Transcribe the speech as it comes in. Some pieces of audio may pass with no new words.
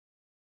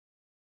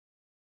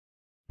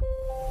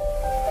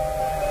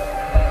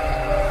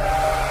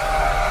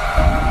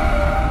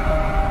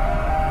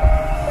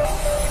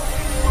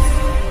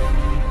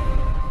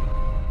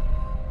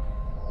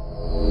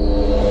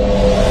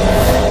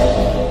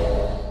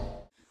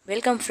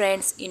Welcome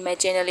friends in my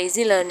channel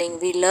Easy Learning.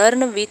 We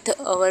learn with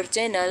our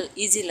channel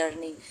Easy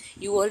Learning.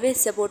 You always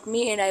support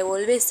me and I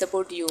always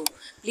support you.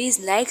 Please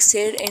like,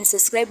 share and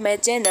subscribe my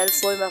channel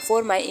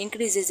for my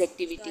increases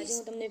activities. આજે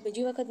હું તમને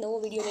બીજી વખત નવો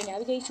video લઈને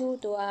આવી ગઈ છું.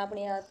 તો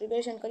આપણે આ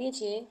પ્રિપેરેશન કરીએ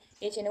છીએ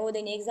એ છે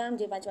નવોદયની એક્ઝામ,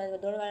 જે 5મા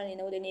ધોરણવાળાની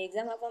નવોદયની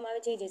એક્ઝામ આપવામાં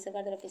આવે છે, જે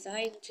સરકાર તરફથી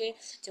સહાય છે.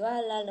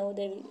 જવાહરલાલ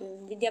નવોદય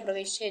વિદ્યા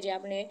પ્રવેશ છે, જે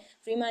આપણે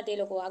ફ્રીમાં તે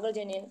લોકો આગળ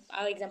જઈને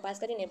આ એક્ઝામ પાસ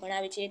કરીને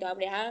ભણાવે છે. તો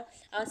આપણે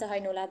આ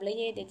સહાયનો લાભ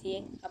લઈએ. તેથી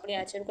આપણે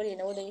આ શરૂ કરીએ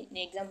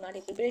નવોદયની એક્ઝામ માટે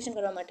પ્રિપેરેશન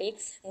કરવા માટે.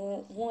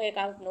 હું એક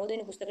આ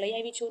નવોદયનું પુસ્તક લઈ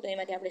આવી છું, તો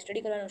એમાંથી આપણે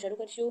સ્ટડી કરવાનું શરૂ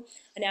કરીશું.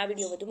 અને આ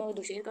વિડીયો વધુમાં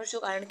વધુ શેર કરશો,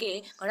 કારણ કે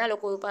ઘણા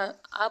લોકો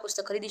આ પુસ્તક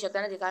ખરીદી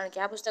શકતા નથી, કારણ કે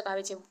આ પુસ્તક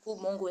આવે છે ખૂબ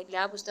મોંઘું, એટલે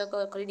આ પુસ્તક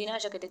ખરીદી ના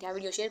શકે. તેથી આ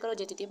વિડીયો શેર કરો,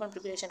 જેથી તે પણ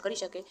પ્રિપેરેશન કરી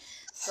શકે.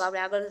 તો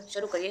આપણે આગળ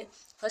શરૂ કરીએ.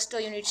 ફર્સ્ટ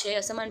યુનિટ છે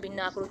અસમાન ભિન્ન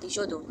આકૃતિ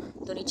શોધો.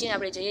 તો નીચે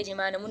આપણે જઈએ,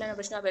 જેમાં નમૂનાના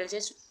પ્રશ્નો આપેલ છે.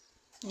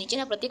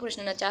 નીચેના પ્રત્યેક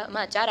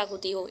પ્રશ્નમાં 4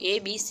 આકૃતિઓ A,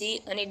 B, C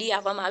અને D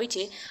આપવામાં આવી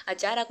છે. આ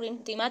 4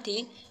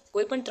 આકૃતિમાંથી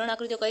કોઈપણ 3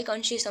 આકૃતિઓ કંઈક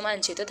અંશે સમાન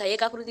છે તથા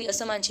એક આકૃતિ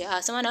અસમાન છે. આ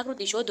અસમાન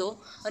આકૃતિ શોધો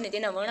અને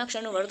તેના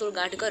વર્ણાક્ષરનું વર્તુળ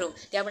ગાંઠ કરો.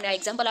 તે આપણને આ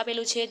એક્ઝામ્પલ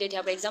આપેલું છે, તેથી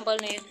આપણે એક્ઝામ્પલ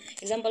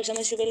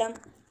સમજીશું. પહેલાં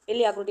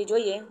પહેલી આકૃતિ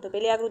જોઈએ. તો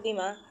પહેલી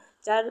આકૃતિમાં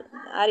 4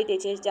 આ રીતે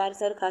છે, 4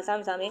 સરખા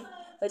સામસામે.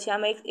 પછી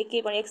આમાં એકે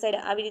પણ એક સાઈડ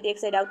આવી રીતે એક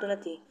સાઈડ આવતું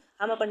નથી,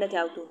 આમાં પણ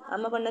નથી આવતું,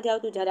 આમાં પણ નથી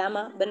આવતું, જ્યારે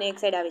આમાં બંને એક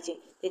સાઈડ આવે છે.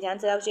 તેથી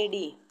આન્સર આવશે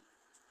ડી.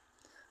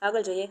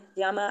 આગળ જોઈએ,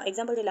 જે આમાં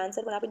એક્ઝામ્પલ છે એટલે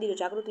આન્સર પણ આપી દીધું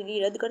છે. આકૃતિ ડી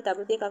રદ કરતા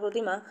પ્રત્યેક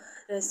આકૃતિમાં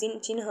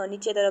ચિહ્ન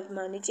નીચે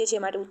છે,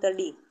 માટે ઉત્તર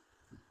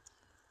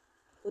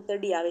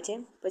ડી આવે છે.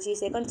 પછી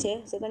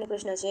સેકન્ડ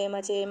પ્રશ્ન છે,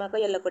 એમાં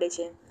કઈ અલગ પડે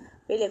છે.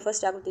 પહેલે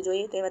ફર્સ્ટ આકૃતિ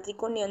જોઈએ, તો એમાં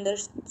ત્રિકોણની અંદર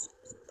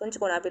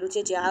પંચકોણ આપેલું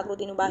છે, જે આ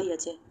આકૃતિનું બાહ્ય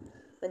છે,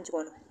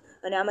 પંચકોણ.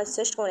 અને આમાં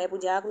ષષ્ઠકોણ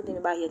આપ્યું, જે આ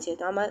આકૃતિનું બાહ્ય છે.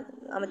 તો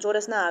આમાં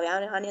ચોરસ ના આવે,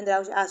 આની અંદર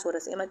આવશે આ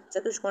ચોરસ. એમાં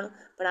ચતુષ્કોણ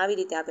પણ આવી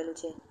રીતે આપેલું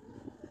છે,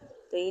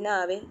 તો એ ના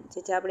આવે,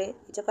 જેથી આપણે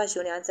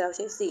ચકાસ્યું અને આન્સર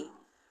આવશે સી.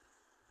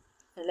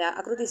 એટલે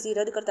આકૃતિ સી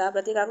રદ કરતા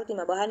પ્રત્યેક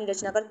આકૃતિમાં બહારની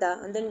રચના કરતાં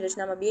અંદરની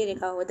રચનામાં 2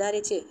 રેખાઓ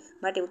વધારે છે,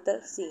 માટે ઉત્તર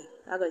સી.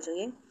 આગળ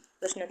જોઈએ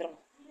પ્રશ્ન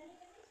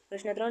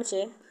 3 છે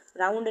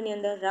રાઉન્ડની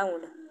અંદર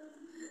રાઉન્ડ.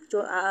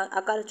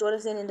 આકાર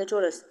ચોરસની અંદર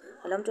ચોરસ,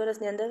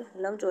 લંબચોરસની અંદર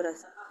લંબચોરસ.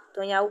 તો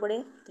અહીંયા આવવું પડે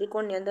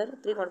ત્રિકોણની અંદર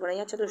ત્રિકોણ, પણ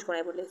અહીંયા ચતુષ્કોણ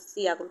આપ્યું, એટલે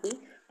સી આકૃતિ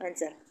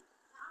આન્સર.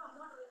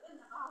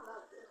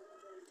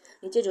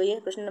 નીચે જોઈએ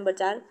પ્રશ્ન નંબર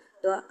 4.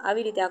 તો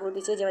આવી રીતે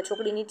આકૃતિ છે, જેમાં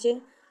છોકરી નીચે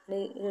અને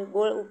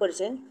ગોળ ઉપર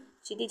છે,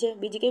 સીધી છે.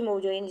 બીજી કેમ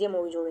હોવી જોઈએ, એની જેમ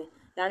હોવી જોઈએ.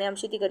 આને આમ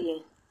સીધી કરીએ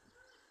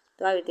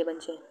તો આવી રીતે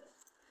બનશે.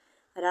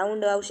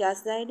 રાઉન્ડ આવશે આ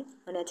સાઈડ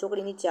અને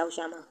છોકરી નીચે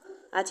આવશે. આમાં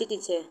આ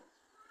સીધી છે,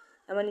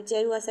 આમાં નીચે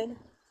આવ્યું આ સાઈડ.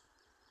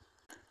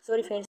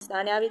 સોરી ફ્રેન્ડ્સ,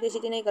 આને આવી રીતે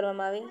સીધી નહીં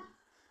કરવામાં આવે,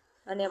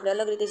 અને આપણે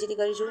અલગ રીતે સીધી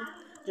કરીશું.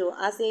 જો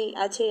આ છે,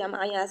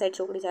 આમાં અહીંયા આ સાઈડ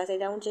છોકરી છે, આ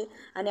સાઈડ રાઉન્ડ છે.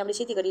 આને આપણે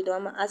સીધી કરીએ તો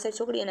આમાં આ સાઈડ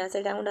છોકરી અને આ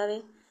સાઈડ રાઉન્ડ આવે.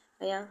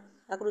 અહીંયા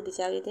આકૃતિ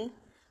છે આવી રીતે.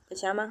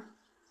 પછી આમાં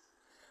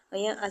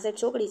અહીંયા આ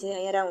સાઈડ છોકરી છે,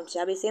 અહીંયા રાઉન્ડ છે.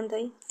 આ બે સેમ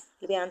થઈ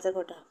એટલે 2 આન્સર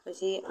ખોટા.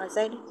 પછી આ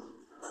સાઈડ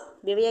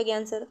 2 વયા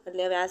ગયા આન્સર,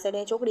 એટલે હવે આ સાઈડ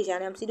અહીં છોકરી છે,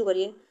 આને આમ સીધું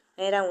કરીએ,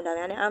 અહીંયા રાઉન્ડ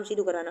આવે. આને આમ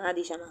સીધું કરવાનું, આ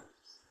દિશામાં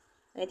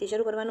અહીંથી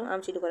શરૂ કરવાનું,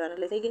 આમ સીધું કરવાનું,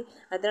 એટલે થઈ ગઈ.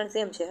 આ 3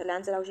 સેમ છે, એટલે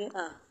આન્સર આવશે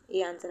આ, એ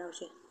આન્સર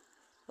આવશે.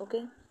 ઓકે,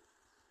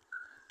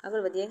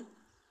 આગળ વધીએ.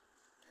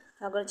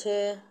 આગળ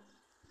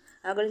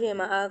છે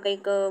એમાં આ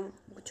કંઈક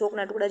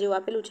ચોકના ટુકડા જેવું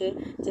આપેલું છે,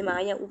 જેમાં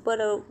અહીંયા ઉપર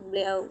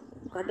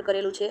ઘટ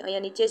કરેલું છે,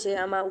 અહીંયા નીચે છે,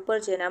 આમાં ઉપર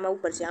છે અને આમાં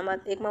ઉપર છે. આમાં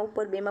એકમાં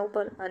ઉપર, બેમાં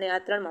ઉપર અને આ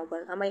 3માં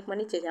ઉપર. આમાં એકમાં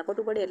નીચે છે, આ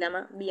ખોટું પડે એટલે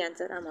આમાં બી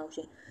આન્સર આમાં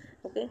આવશે.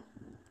 ઓકે,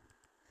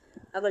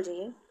 આગળ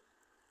જઈએ.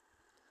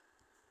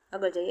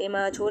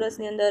 એમાં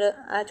ચોરસની અંદર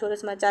આ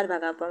ચોરસમાં 4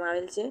 ભાગ આપવામાં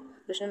આવેલ છે.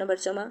 પ્રશ્ન નંબર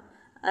 6માં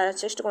આ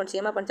ષષ્ઠકોણ છે,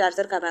 એમાં પણ 4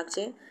 સરખા ભાગ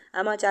છે,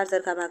 આમાં 4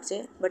 સરખા ભાગ છે.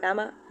 બટ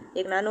આમાં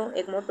એક નાનો,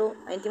 એક મોટો,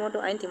 અહીંથી મોટો,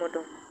 અહીંથી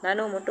મોટો,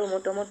 નાનો, મોટો,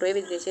 મોટો, મોટો,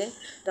 એવી રીતે છે.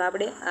 તો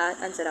આપણે આ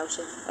આન્સર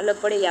આવશે. અલગ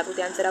પડે એ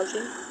આકૃતિ આન્સર આવશે.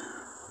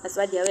 આ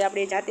સ્વાધ્યાય હવે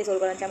આપણે જાતે સોલ્વ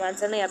કરવાના છે. આમાં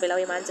આન્સર નહીં આપેલા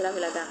હોય, એમાં આન્સર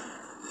આપેલા હતા.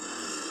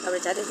 આપણે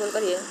જાતે સોલ્વ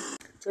કરીએ.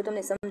 જો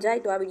તમને સમજાય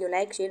તો આ વિડીયો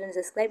લાઇક, શેર અને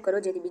સબસ્ક્રાઈબ કરો,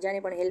 જેથી બીજાને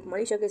પણ હેલ્પ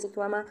મળી શકે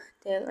શીખવામાં.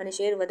 અને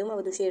વધુમાં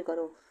વધુ શેર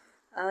કરો.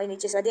 હવે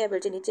નીચે સ્વાધ્યાય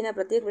આપેલ છે. નીચેના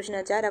પ્રત્યેક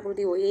પ્રશ્નના 4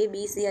 આકૃતિઓ A, B,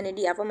 C અને D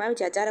આપવામાં આવી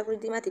છે. આ 4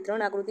 આકૃતિમાંથી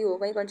 3 આકૃતિઓ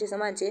કંઈક અંશે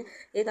સમાન છે,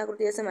 એક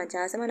આકૃતિ અસમાન છે.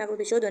 આ સમાન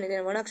આકૃતિ શોધો અને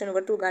તેના વર્ણાક્ષરનું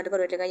વર્તુળ ગાંઠ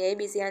કરો. એટલે કે અહીંયા A,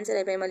 B, C આન્સર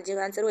આપ્યા, એમાં જે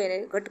આન્સર હોય એને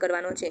ઘટ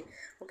કરવાનો છે.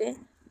 ઓકે,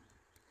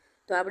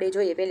 તો આપણે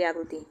જોઈએ પહેલી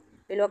આકૃતિ.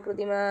 પહેલી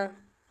આકૃતિમાં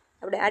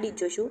આપણે આડી જ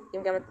જોઈશું,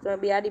 કેમ કે આમાં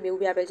 2 આડી 2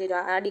 ઊભી આપેલ છે. તો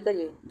આડી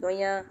કરીએ તો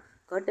અહીંયા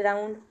ઘટ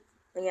રાઉન્ડ,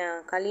 અહીંયા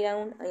ખાલી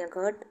રાઉન્ડ, અહીંયા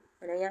ઘટ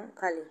અને અહીંયા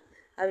ખાલી,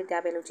 આવી રીતે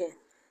આપેલું છે.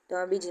 તો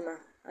આ બીજીમાં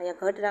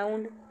અહીંયા ઘટ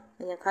રાઉન્ડ,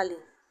 અહીંયા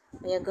ખાલી,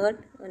 અહીંયા ઘટ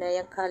અને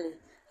અહીંયા ખાલી,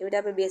 એવી રીતે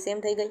આપણે 2 સેમ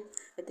થઈ ગઈ.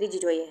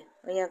 ત્રીજી જોઈએ,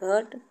 અહીંયા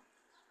ઘટ,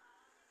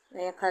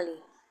 અહીંયા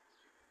ખાલી,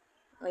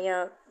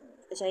 અહીંયા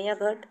પછી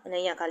અહીંયા ઘટ અને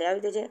અહીંયા ખાલી,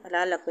 આવી રીતે છે, એટલે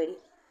અલગ પડી.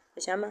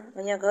 પછી આમાં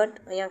અહીંયા ઘટ,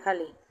 અહીંયા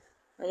ખાલી,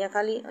 અહીંયા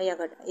ખાલી,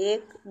 અહીંયા ઘટ.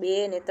 1,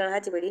 2 ને 3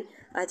 સાચી પડી,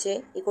 આ છે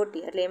એ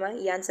ખોટી, એટલે એમાં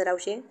એ આન્સર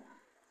આવશે.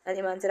 અને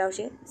એમાં આન્સર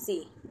આવશે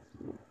સી.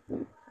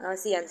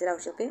 સી આન્સર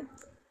આવશે. ઓકે,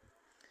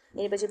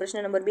 એની પછી પ્રશ્ન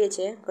નંબર 2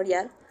 છે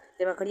ઘડિયાળ.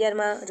 તેમાં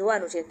ઘડિયાળમાં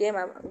જોવાનું છે કેમ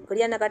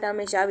ઘડિયાળના કાંટા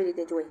હંમેશા આવી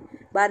રીતે જ હોય,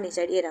 બહારની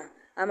સાઈડ એરા.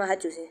 આમાં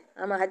સાચું છે,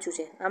 આમાં સાચું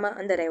છે, આમાં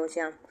અંદર આવ્યો છે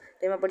આમ,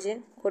 તો એમાં પડશે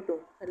ખોટું,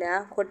 એટલે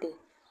આ ખોટી,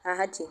 આ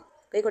સાચી.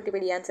 કઈ ખોટી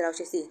પડી? આન્સર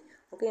આવશે સી.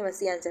 ઓકે, એમાં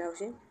સી આન્સર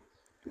આવશે.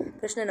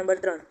 પ્રશ્ન નંબર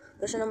 3.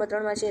 પ્રશ્ન નંબર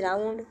 3માં છે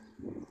રાઉન્ડ.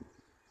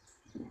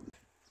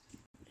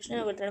 પ્રશ્ન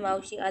નંબર 3માં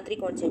આવશે આ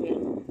ત્રિકોણ છે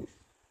પેલું.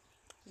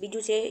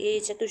 બીજું છે એ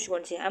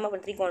ચતુષ્કોણ છે. આમાં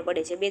પણ ત્રિકોણ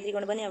પડે છે. બે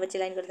ત્રિકોણ બન્યા વચ્ચે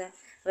લાઈન કરતા.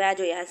 હવે આ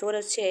જોઈએ, આ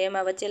ચોરસ છે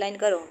એમાં વચ્ચે લાઈન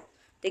કરો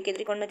તો કે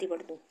ત્રિકોણ નથી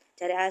પડતું.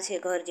 જ્યારે આ છે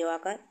ઘર જેવો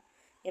આકાર,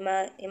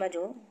 એમાં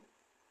જો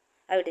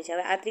આવી રીતે છે.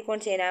 હવે આ ત્રિકોણ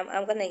છે એને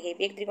આમ કરી નાખીએ,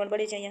 એક ત્રિકોણ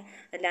પડે છે અહીંયા,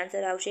 એટલે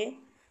આન્સર આવશે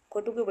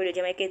ખોટું કયું પડ્યું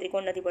જેમાં એક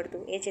ત્રિકોણ નથી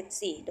પડતું, એ છે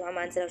સી. તો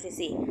આમાં આન્સર આવશે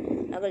સી.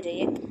 આગળ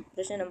જઈએ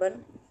પ્રશ્ન નંબર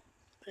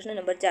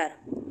 4.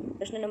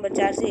 પ્રશ્ન નંબર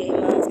 4 છે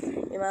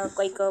એમાં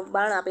કંઈક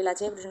બાણ આપેલા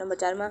છે. પ્રશ્ન નંબર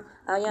 4માં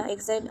અહીંયા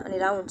એક સાઈડ અને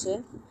રાઉન્ડ છે,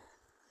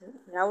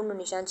 રાઉન્ડનું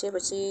નિશાન છે,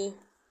 પછી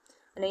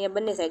અને અહીંયા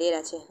બંને સાઈડ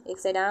એરા છે, એક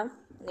સાઈડ આમ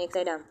અને એક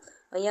સાઈડ આમ.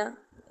 અહીંયા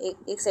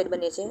એક સાઈડ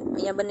બને છે,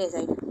 અહીંયા બંને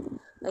સાઈડ,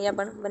 અહીંયા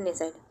પણ બંને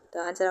સાઈડ. તો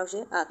આન્સર આવશે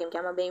આ, કેમ કે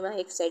આમાં બેમાં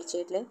એક સાઈડ છે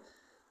એટલે.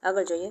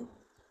 આગળ જોઈએ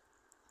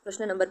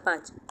પ્રશ્ન નંબર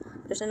 5.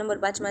 પ્રશ્ન નંબર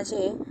 5માં છે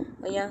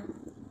અહીંયા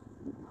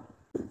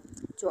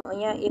જો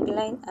અહીંયા એક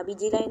લાઈન, આ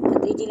બીજી લાઈન, આ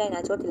ત્રીજી લાઈન,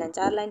 આ ચોથી લાઈન,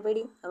 4 લાઈન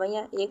પડી. હવે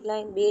અહીંયા એક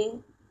લાઈન, 2,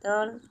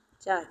 3,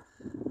 4,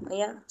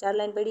 અહીંયા 4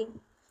 લાઈન પડી.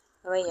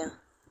 હવે અહીંયા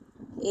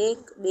 1,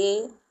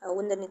 2, આ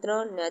અંદરની 3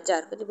 ને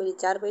 4 કેટલી પડી,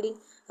 4 પડી.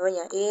 હવે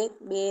અહીંયા 1,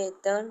 2,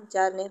 3,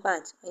 4 ને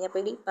 5, અહીંયા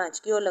પડી 5.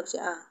 કયો અલગ છે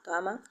આ, તો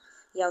આમાં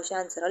એ આવશે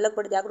આન્સર. અલગ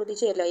પડતી આકૃતિ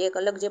છે એટલે એક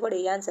અલગ જે પડે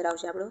એ આન્સર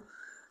આવશે આપણો.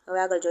 હવે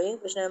આગળ જોઈએ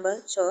પ્રશ્ન નંબર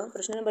 6.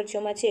 પ્રશ્ન નંબર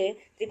 6માં છે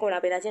ત્રિકોણ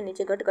આપેલા છે,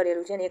 નીચે ઘટ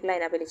કરેલું છે અને એક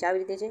લાઈન આપેલી છે,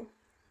 આવી રીતે છે.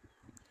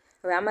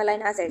 હવે આમાં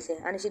લાઈન આ સાઈડ છે,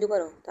 આને સીધું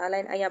કરો તો આ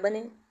લાઈન અહીંયા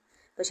બને.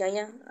 પછી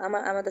અહીંયા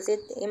આમાં તો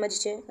સેજ એમ જ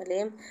છે એટલે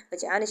એમ.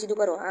 પછી આને સીધું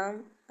કરો, આમ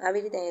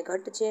આવી રીતે અહીંયા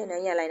ઘટ છે અને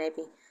અહીંયા લાઈન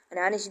આપી, અને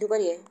આને સીધું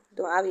કરીએ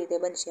તો આવી રીતે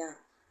બનશે આ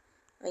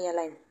અહીંયા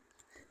લાઈન.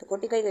 તો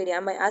ખોટી કઈ કરી,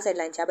 આમાં આ સાઈડ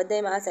લાઈન છે, આ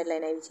બધામાં આ સાઈડ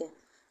લાઈન આવી છે,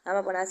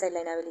 આમાં પણ આ સાઈડ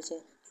લાઈન આવેલી છે.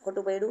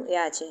 ખોટું પડ્યું એ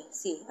આ છે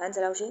સી.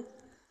 આન્સર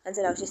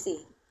આવશે સી.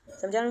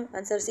 સમજાણું?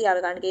 આન્સર સી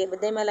આવે, કારણ કે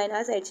બધામાં લાઈન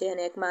આ સાઈડ છે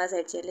અને એકમાં આ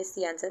સાઈડ છે એટલે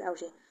સી આન્સર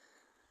આવશે.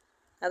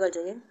 આગળ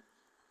જોઈએ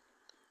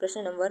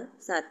પ્રશ્ન નંબર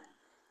 7.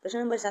 પ્રશ્ન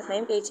નંબર 7માં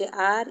એમ કહે છે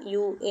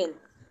RUN.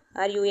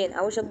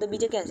 આવો શબ્દ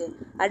બીજે ક્યાં છે?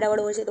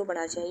 આડાવાળો હોય છે તો પણ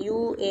આ છે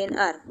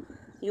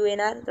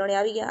UNR. ત્રણે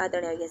આવી ગયા, આ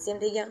ત્રણે આવી ગયા, સેમ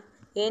થઈ ગયા.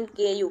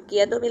 NKU, કે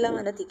તો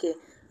પેલામાં નથી કે.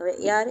 હવે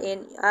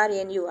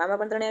RNU, આમાં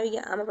પણ ત્રણે આવી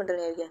ગયા, આમાં પણ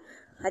ત્રણે આવી ગયા.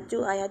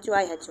 સાચું, આ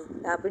સાચું,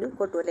 આ પડ્યું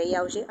ખોટું, એટલે એ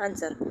આવશે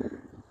આન્સર.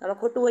 આમાં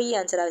ખોટું હોય એ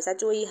આન્સર આવે,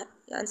 સાચું હોય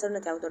એ આન્સર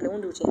નથી આવતો, એટલે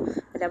ઊંધું છે.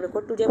 એટલે આપણે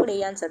ખોટું જે પડે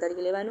એ આન્સર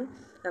તરીકે લેવાનું.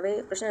 હવે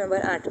પ્રશ્ન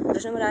નંબર 8.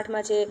 પ્રશ્ન નંબર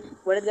 8માં છે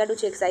બળદગાડું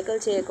છે, એક સાયકલ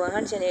છે, એક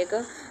વાહન છે, ને એક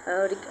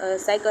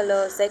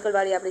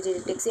સાયકલવાળી આપણે જે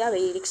ટેક્સી આવે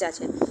એ રિક્ષા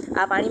છે.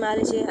 આ પાણીમાં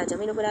હાલે છે, આ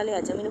જમીન ઉપર હાલે,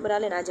 આ જમીન ઉપર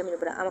હાલે, ને આ જમીન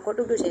ઉપર. આમાં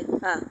ખોટું કયું છે?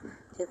 આ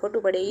જે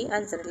ખોટું પડે એ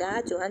આન્સર, એટલે આ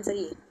સાચું આન્સર એ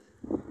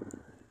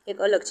એક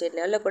અલગ છે,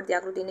 એટલે અલગ પડતી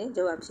આકૃતિને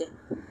જવાબ છે.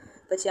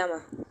 પછી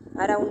આમાં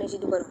આ રાઉન્ડને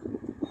સીધું કરો,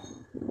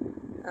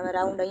 આમાં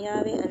રાઉન્ડ અહીંયા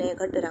આવે અને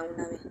ઘટ રાઉન્ડ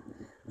આવે.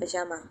 પછી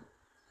આમાં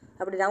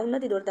આપણે રાઉન્ડ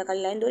નથી દોરતા,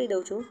 ખાલી લાઈન દોરી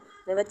દઉં છું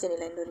અને વચ્ચેની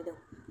લાઈન દોરી દઉં.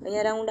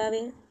 અહીંયા રાઉન્ડ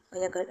આવે,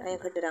 અહીંયા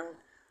ઘટ રાઉન્ડ.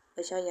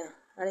 પછી અહીંયા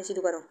આને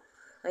સીધું કરો,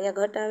 અહીંયા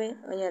ઘટ આવે,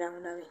 અહીંયા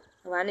રાઉન્ડ આવે.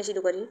 હવે આને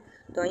સીધું કરી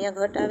તો અહીંયા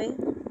ઘટ આવે,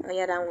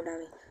 અહીંયા રાઉન્ડ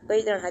આવે.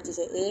 કઈ ત્રણ સાચી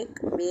છે? 1,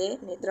 2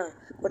 ને 3.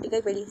 ખોટી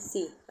કઈ પડી?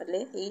 સી, એટલે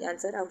એ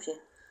આન્સર આવશે.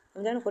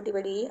 સમજાણું? ખોટી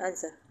પડી એ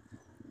આન્સર.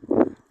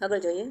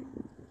 આગળ જોઈએ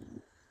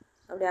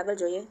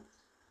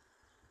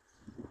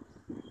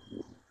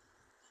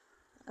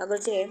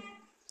આગળ છે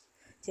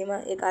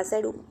જેમાં એક આ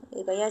સાઈડ,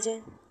 એક અહીંયા છે,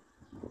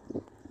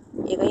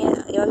 એક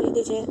અહીંયા એવી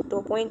રીતે છે. તો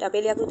પોઈન્ટ આ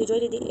પહેલી આકૃતિ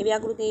જોઈ લીધી, એવી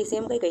આકૃતિ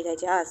સેમ કઈ થાય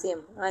છે? આ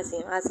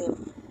સેમ.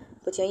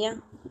 પછી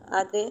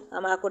અહીંયા તે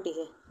આમાં આ ખોટી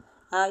છે,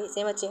 આ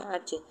સેમ જ છે, આ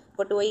જ છે.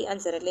 ખોટું હોય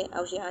આન્સર, એટલે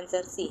આવશે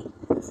આન્સર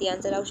સી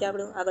આન્સર આવશે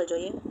આપણું. આગળ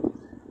જોઈએ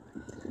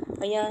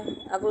અહીંયા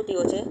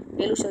આકૃતિઓ છે.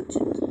 પેલું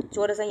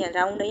ચોરસ અહીંયા,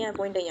 રાઉન્ડ અહીંયા,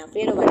 પોઈન્ટ અહીંયા.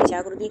 ફેરવવાની છે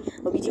આકૃતિ.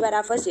 બીજી વાર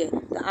આ ફરશે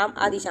તો આમ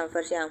આ દિશામાં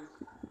ફરશે, આમ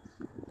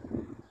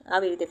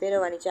આવી રીતે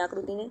ફેરવવાની છે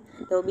આકૃતિને.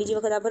 તો બીજી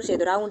વખત આ ફરશે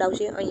તો રાઉન્ડ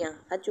આવશે અહીંયા,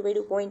 સાચું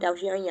પડ્યું. પોઈન્ટ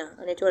આવશે અહીંયા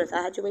અને ચોરસ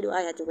આ સાચું પડ્યું,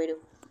 આ સાચું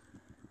પડ્યું.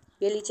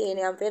 પેલી છે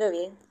એને આમ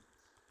ફેરવીએ,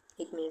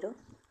 1 મિનિટ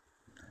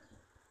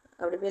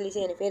આપણે પેલી છે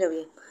એને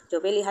ફેરવીએ. જો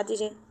પેલી સાચી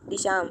છે,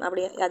 દિશા આમ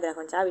આપણે યાદ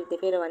રાખવાની છે, આવી રીતે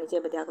ફેરવવાની છે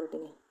બધી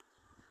આકૃતિને.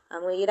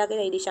 આમ એરા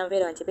કહેવાય, એ દિશામાં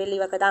ફેરવવાની છે. પહેલી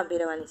વખત આમ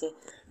ફેરવવાની છે,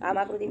 આમ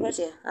આકૃતિ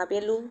ફરશે. આ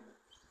પહેલું,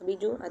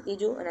 બીજું, આ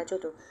ત્રીજું અને આ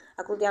ચોથું.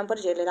 આકૃતિ આમ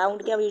ફરશે એટલે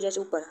રાઉન્ડ ક્યાં આવી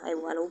જશે? ઉપર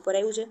આવ્યું. હાલો ઉપર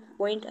આવ્યું છે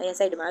પોઈન્ટ, અહીંયા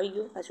સાઈડમાં આવી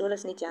ગયું. આ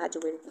ચોરસ નીચે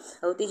સાચું પડ્યું.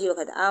 હવે ત્રીજી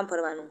વખત આમ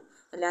ફરવાનું,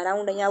 એટલે આ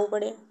રાઉન્ડ અહીંયા આવવું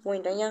પડે,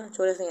 પોઈન્ટ અહીંયા,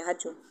 ચોરસ અહીંયા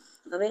સાચું.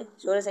 હવે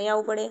ચોરસ અહીંયા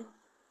આવવું પડે,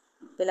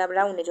 પહેલાં આપણે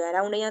રાઉન્ડને જોયા,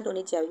 રાઉન્ડ અહીંયા તો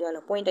નીચે આવી ગયો.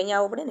 હાલો પોઈન્ટ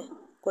અહીંયા આવવું પડે ને,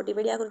 ખોટી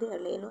પડી આકૃતિ,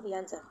 એટલે એનો એ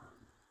આન્સર.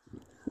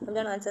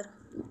 સમજાણો? આન્સર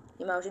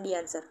એમાં આવશે ડી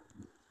આન્સર.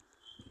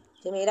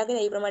 જેમ એરા કે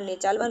એ પ્રમાણે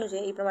ચાલવાનું છે,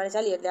 એ પ્રમાણે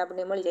ચાલીએ એટલે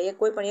આપણને મળી જાય.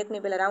 કોઈ પણ એકને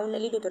પહેલાં રાઉન્ડને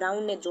લીધું તો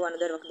રાઉન્ડને જ જોવાનું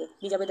દર વખતે,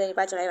 બીજા બધાની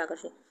પાછળ આવ્યા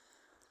કરશે.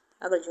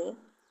 આગળ જોઈએ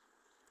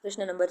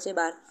પ્રશ્ન નંબર છે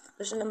 12.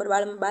 પ્રશ્ન નંબર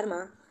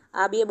 12માં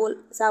આ બે બોલ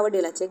સા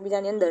વડેલા છે,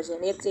 એકબીજાની અંદર છે,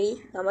 અને એક છે એ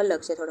આમ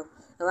અલગ છે થોડો.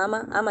 હવે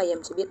આમાં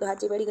એમ છે, બે તો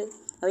સાચી પડી ગઈ.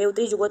 હવે એવું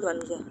ત્રીજું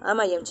ગોતવાનું છે.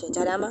 આમાં એમ છે,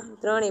 જ્યારે આમાં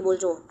ત્રણેય બોલ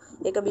જુઓ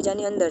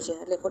એકબીજાની અંદર છે,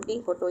 એટલે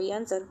ખોટો એ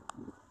આન્સર.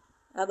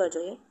 આગળ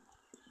જોઈએ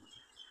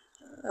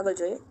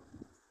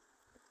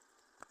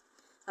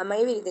આમાં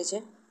એવી રીતે છે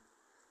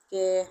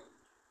કે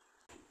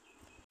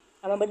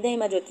આમાં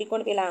બધામાં જો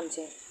ત્રિકોણ પેલા આમ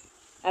છે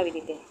આવી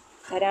રીતે,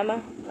 જ્યારે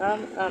આમાં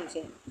આમ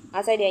છે,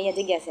 આ સાઈડે અહીંયા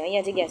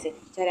જગ્યા છે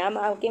જ્યારે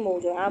આમાં આ કેમ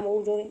હોવું જોઈએ, આમ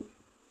હોવું જોઈએ,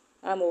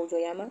 આમ હોવું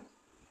જોઈએ, આમાં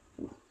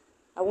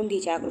આ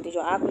ઊંધી છે આકૃતિ,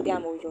 જો આકૃતિ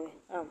આમ હોવી જોઈએ,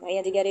 આમ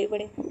અહીંયા જગ્યા રહેવી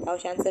પડે,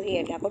 આવશે આન્સર એ,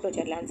 એટલે આ ખોટો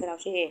છે, એટલે આન્સર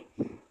આવશે એ.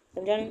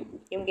 સમજાણું?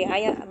 કેમ કે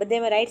અહીંયા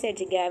બધામાં રાઈટ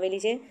સાઈડ જગ્યા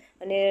આવેલી છે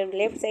અને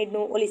લેફ્ટ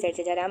સાઈડનું ઓલી સાઈડ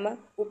છે, જ્યારે આમાં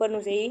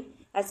ઉપરનું છે એ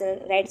આ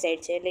રાઈટ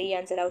સાઈડ છે, એટલે એ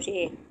આન્સર આવશે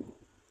એ.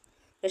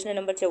 પ્રશ્ન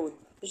નંબર 14.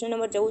 પ્રશ્ન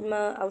નંબર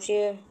 14માં આવશે,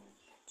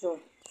 જો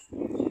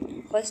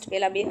ફર્સ્ટ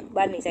પહેલાં બે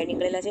બહારની સાઈડ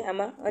નીકળેલા છે,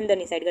 આમાં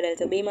અંદરની સાઈડ કરેલા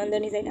છે, બેમાં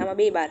અંદરની સાઈડ, આમાં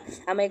બે બહાર,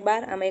 આમાં એક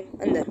બહાર, આમાં એક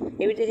અંદર,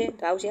 એવી રીતે છે.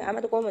 તો આવશે,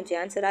 આમાં તો કોમન છે,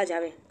 આન્સર આ જ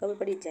આવે, ખબર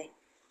પડી જ જાય.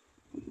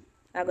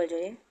 આગળ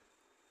જોઈએ.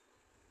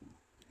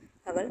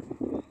 આગળ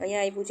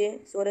અહીંયા આપ્યું છે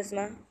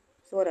ચોરસમાં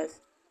ચોરસ,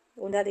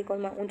 ઊંધા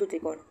ત્રિકોણમાં ઊંધું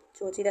ત્રિકોણ,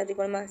 સીધા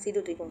ત્રિકોણમાં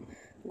સીધું ત્રિકોણ,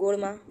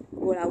 ગોળમાં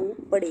ગોળ આવવું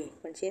પડે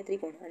પણ છે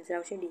ત્રિકોણ, આન્સર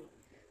આવશે ડી.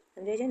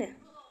 સમજાય છે ને?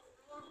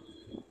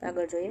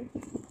 આગળ જોઈએ.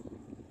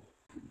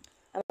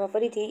 આમાં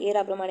ફરીથી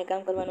એરા પ્રમાણે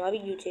કામ કરવાનું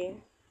આવી ગયું છે.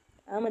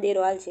 આમાં જ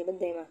એરો હાલ છે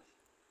બધામાં.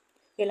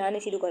 પહેલાં આને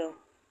સીધું કરો,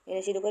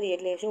 એને સીધું કરીએ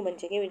એટલે શું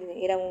બનશે, કેવી રીતે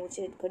એરા હું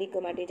છે ઘડીક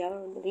માટે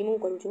રિમૂવ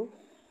કરું છું.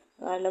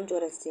 આ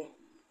લંબચોરસ છે,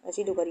 આ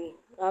સીધું કરીએ,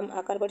 આમ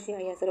આકાર પડશે,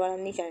 અહીંયા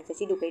સરવાળાનું નિશાન છે,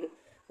 સીધું કર્યું.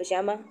 પછી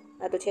આમાં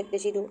આ તો છે જ તે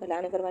સીધું, એટલે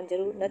આને કરવાની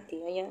જરૂર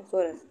નથી, અહીંયા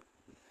ચોરસ.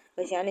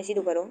 પછી આને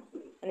સીધું કરો,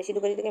 અને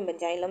સીધું કરી તો કેમ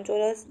બનશે, અહીં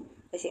લંબચોરસ,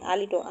 પછી આ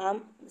લીટો આમ,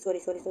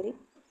 સોરી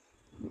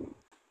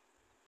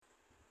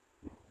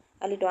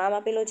આ લીટો આમ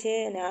આપેલો છે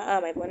અને આ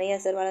આમ આપ્યો, અને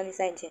અહીંયા સરવાળાની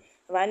સાઈન છે.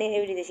 હવે આને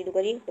એવી રીતે સીધું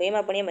કરી તો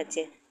એમાં પણ એમ જ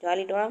છે, જો આ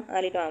લીટો આમ,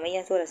 આ લીટો આમ,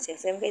 અહીંયા ચોરસ છે,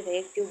 સેમ કઈ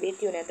એક થયું, બે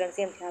થયું ને ત્રણ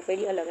સેમ છે, આ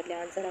પેલી અલગ, એટલે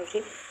આન્સર આવશે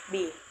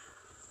બી.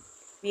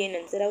 બી એનો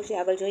આન્સર આવશે.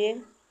 આગળ જોઈએ.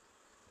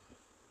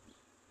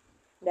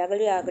 આગળ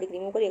જોઈએ, આ ઘડીક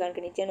રિમૂવ કરીએ કારણ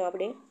કે નીચેનું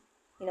આપણે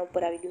એના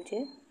ઉપર આવી ગયું છે,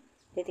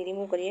 તેથી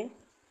રિમૂવ કરીએ.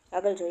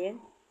 આગળ જોઈએ.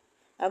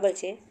 આગળ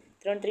છે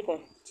ત્રણ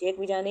ત્રિકોણ જે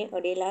એકબીજાને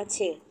અડેલા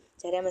છે,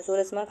 જ્યારે આમાં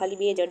ચોરસમાં ખાલી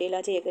બે જ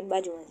અડેલા છે, એક જ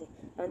બાજુમાં છે,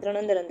 આમાં ત્રણ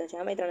અંદર છે,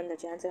 આમાંય ત્રણ અંદર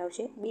છે, આન્સર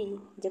આવશે બી,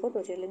 જે ખોટો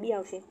છે એટલે બી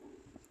આવશે.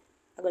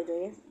 આગળ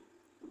જોઈએ.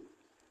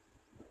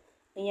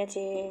 અહીંયા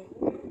છે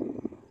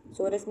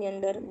ચોરસની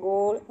અંદર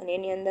ગોળ અને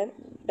એની અંદર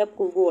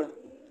ટપકું ગોળ,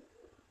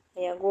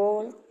 અહીંયા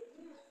ગોળ,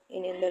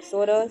 એની અંદર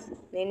ચોરસ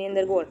ને એની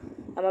અંદર ગોળ.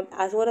 આમાં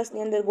આ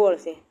ચોરસની અંદર ગોળ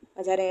છે,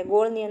 જ્યારે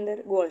ગોળની અંદર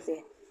ગોળ છે,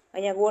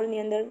 અહીંયા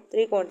ગોળની અંદર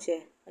ત્રિકોણ છે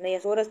અને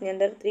અહીંયા ચોરસની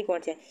અંદર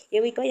ત્રિકોણ છે.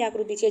 એવી કઈ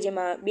આકૃતિ છે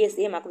જેમાં બે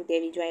સેમ આકૃતિ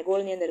આવી જોઈએ,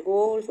 ગોળની અંદર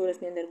ગોળ,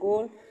 ચોરસની અંદર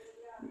ગોળ,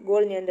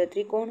 ગોળની અંદર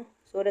ત્રિકોણ,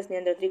 ચોરસની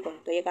અંદર ત્રિકોણ,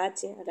 તો એક આ જ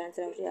છે, એટલે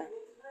આન્સર આવશે આ.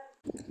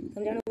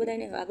 સમજાણું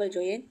બધાને? આગળ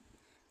જોઈએ.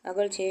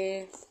 આગળ છે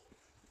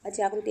આ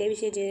છે આકૃતિ એવી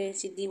છે જે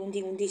સીધી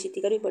ઊંધી ઊંધી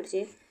સીધી કરવી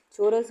પડશે,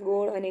 ચોરસ,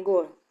 ગોળ અને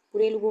ગોળ,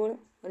 પૂરેલું ગોળ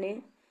અને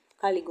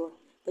ખાલી ગોળ.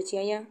 પછી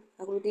અહીંયા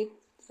આકૃતિ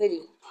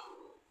ફરી,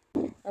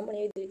 આમ પણ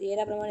એવી રીતે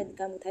એરા પ્રમાણે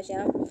કામ થશે.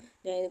 આમ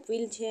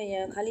ફીલ છે,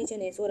 અહીંયા ખાલી છે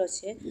ને ચોરસ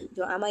છે,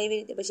 જો આમાં એવી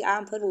રીતે પછી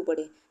આમ ફરવું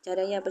પડે,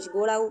 જ્યારે અહીંયા પછી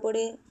ગોળ આવવું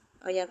પડે,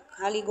 અહીંયા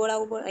ખાલી ગોળ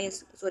આવવું પડે,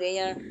 અહીંયા સોરી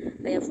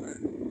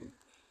અહીંયા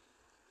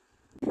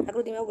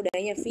આકૃતિમાં આવવું પડે,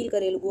 અહીંયા ફીલ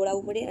કરેલું ગોળ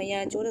આવવું પડે,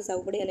 અહીંયા ચોરસ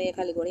આવવું પડે અને અહીંયા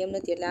ખાલી ગોળ, એમ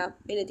નથી, એટલે આ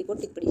પહેલેથી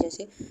ખોટી જ પડી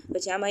જશે.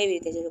 પછી આમાં એવી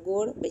રીતે છે,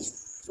 ગોળ પછી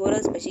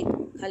ચોરસ પછી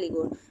ખાલી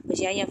ગોળ,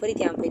 પછી અહીંયા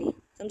ફરીથી આમ ફરી,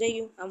 સમજાઈ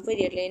ગયું? આમ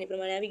ફરી એટલે એની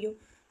પ્રમાણે આવી ગયું.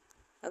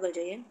 આગળ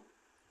જોઈએ.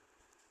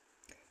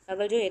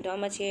 આગળ જોઈએ તો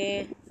આમાં છે,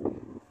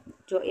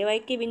 જો એવા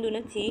એકેય બિંદુ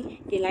નથી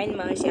કે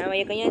લાઇનમાં હશે, આમાં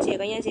એક અહીંયા છે,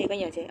 એક અહીંયા છે, એક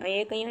અહીંયા છે,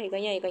 અહીંયા એક અહીંયા, એક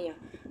અહીંયા, એક અહીંયા,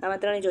 આમાં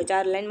ત્રણે જો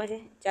ચાર લાઇનમાં છે,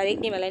 ચાર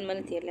એકનીમાં લાઇનમાં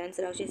નથી, એટલે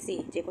આન્સર આવશે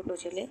સી, જે ખોટો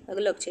છે એટલે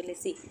અલગ છે, એટલે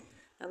સી.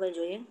 આગળ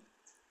જોઈએ.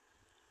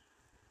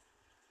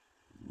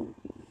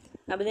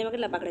 આ બધામાં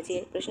કેટલા પાકડા છે?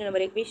 પ્રશ્ન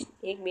નંબર 21,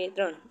 1, 2,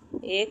 3,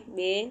 1,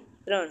 2,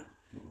 3,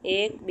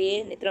 1,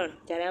 2 ને 3,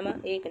 જ્યારે આમાં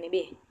 1 અને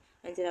 2,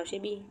 આન્સર આવશે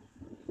બી.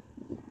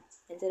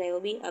 આન્સર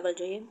આવ્યો બી. આગળ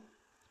જોઈએ.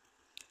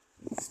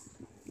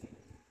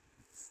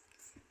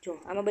 જો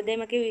આમાં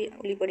બધામાં કેવી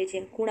ઓલી પડી છે,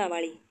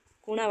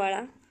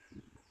 ખૂણાવાળા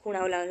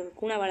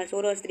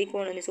ચોરસ,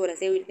 ત્રિકોણ અને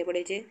ચોરસ એવી રીતે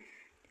પડે છે.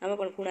 આમાં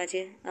પણ ખૂણા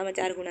છે, આમાં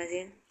 4 ખૂણા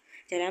છે,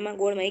 જ્યારે આમાં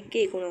ગોળમાં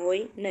એકેય ખૂણો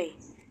હોય નહીં,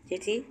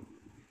 જેથી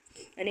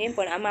અને એમ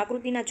પણ આમાં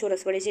આકૃતિના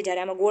ચોરસ પડે છે,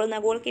 જ્યારે આમાં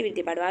ગોળના ગોળ કેવી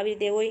રીતે પાડવા, આવી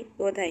રીતે હોય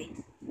તો થાય,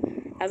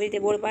 આવી રીતે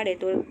ગોળ પાડે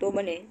તો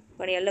બને,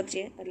 પણ એ અલગ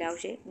છે, એટલે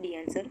આવશે ડી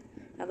આન્સર.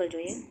 આગળ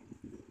જોઈએ.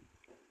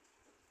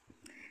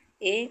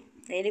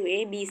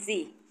 એ બી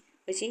સી,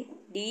 પછી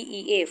D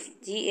E F,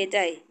 G H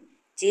I,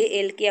 જે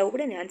એલ કે આવવું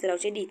પડે ને, આન્સર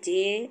આવશે ડી, જે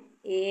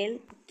એલ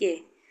કે,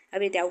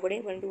 આવી રીતે આવવું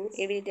પડે, પરંતુ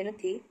એવી રીતે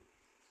નથી,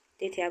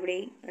 તેથી આપણે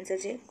આન્સર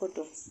છે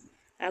ખોટો.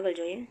 આગળ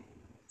જોઈએ.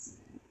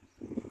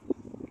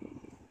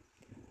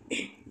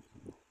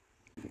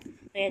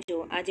 અહીંયા જો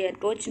આ જે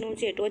ટોચનું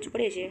છે, ટોચ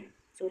પડે છે,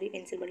 સોરી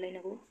કેન્સલ બદલાઈ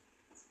નાખું,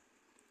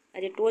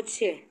 આ જે ટોચ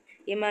છે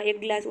એમાં એક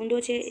ગ્લાસ ઊંધો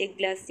છે, એક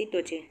ગ્લાસ સીધો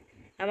છે,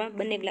 આમાં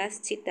બંને ગ્લાસ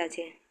સીધા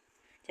છે,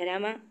 જ્યારે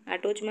આમાં આ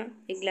ટોચમાં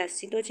એક ગ્લાસ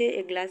સીધો છે,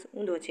 એક ગ્લાસ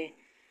ઊંધો છે,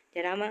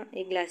 જ્યારે આમાં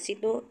એક ગ્લાસ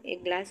સીધો, એક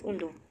ગ્લાસ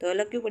ઊંધો, તો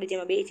અલગ કયું પડે,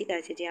 જેમાં બે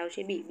સીધા છે, જે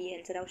આવશે બી, બી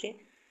આન્સર આવશે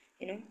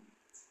એનો.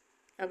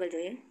 આગળ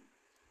જોઈએ.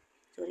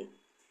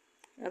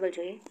 આગળ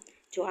જોઈએ.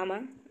 જો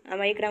આમાં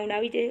એક રાઉન્ડ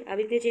આવી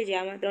રીતે છે, જે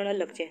આમાં 3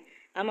 અલગ છે,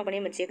 આમાં પણ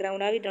એમ જ છે, એક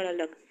રાઉન્ડ આવી 3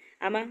 અલગ,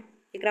 આમાં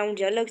એક રાઉન્ડ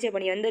જે અલગ છે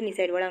પણ એ અંદરની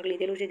સાઈડ વળાંક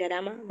લીધેલું છે, જ્યારે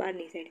આમાં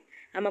બહારની સાઈડ,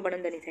 આમાં પણ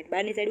અંદરની સાઈડ,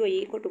 બહારની સાઈડ હોય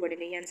એ ખોટું પડે,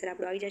 એટલે એ આન્સર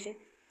આપણો આવી જશે.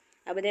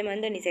 આ બધામાં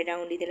અંદરની સાઈડ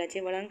રાઉન્ડ લીધેલા છે,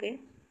 વળાંક એ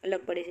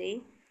અલગ પડે છે એ.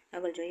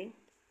 આગળ જોઈએ.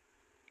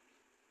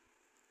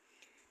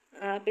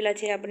 આ પેલા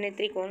છે આપણને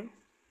ત્રિકોણ,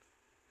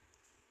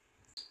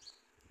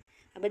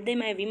 આ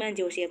બધામાં વિમાન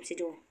જેવો શેપ છે.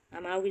 જુઓ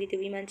આમાં આવી રીતે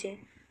વિમાન છે,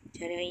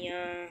 જ્યારે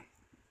અહીંયા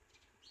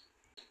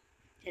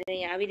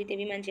આવી રીતે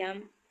વિમાન છે, આમ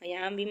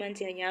અહીંયા આમ વિમાન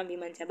છે, અહીંયા આમ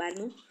વિમાન છે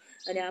બહારનું.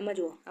 અને આમાં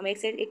જુઓ આમાં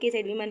એકે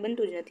સાઈડ વિમાન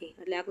બનતું જ નથી,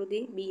 એટલે આકૃતિ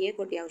બી એ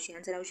ખોટી આવશે.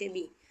 આન્સર આવશે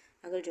બી.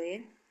 આગળ જોઈએ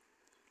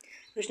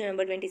પ્રશ્ન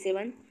નંબર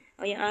 27.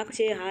 અહીંયા આંખ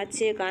છે, હાથ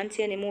છે, કાન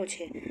છે અને મોં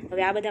છે.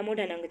 હવે આ બધા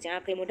મોઢાના અંગ છે.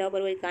 આંખ એ મોઢા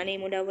ઉપર હોય, કાન એ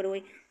મોઢા ઉપર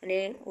હોય અને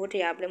હોઠે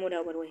આપણે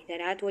મોઢા ઉપર હોય.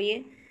 ત્યારે હાથ હોય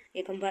એ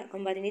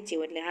ખંભાથી નીચે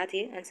હોય, એટલે હાથ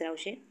એ આન્સર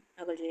આવશે.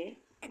 આગળ જોઈએ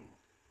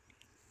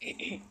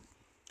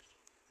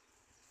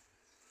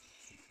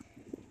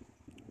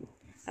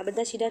આ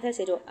બધા સીધા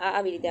થશે. જો આ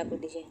આવી રીતે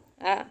આકૃતિ છે,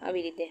 આ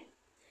આવી રીતે,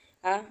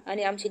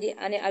 આને આમ સીધી,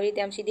 આને આવી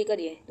રીતે આમ સીધી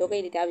કરીએ તો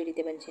કઈ રીતે આવી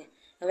રીતે બનશે.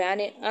 હવે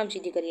આને આમ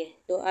સીધી કરીએ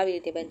તો આવી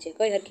રીતે બનશે.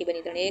 કઈ હરખી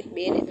બની? 3, 1,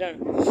 2 અને 3.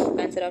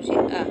 આન્સર આવશે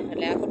આ.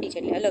 એટલે આ ખોટી છે,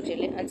 એટલે અલગ છે,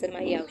 એટલે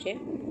આન્સરમાં એ આવશે.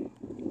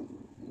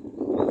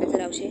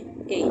 આન્સર આવશે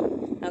એ.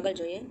 આગળ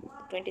જોઈએ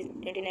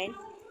 29.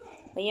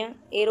 અહીંયા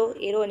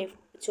એરો અને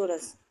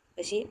ચોરસ.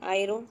 પછી આ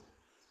એરો,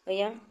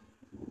 અહીંયા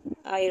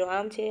આ એરો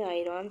આમ છે, આ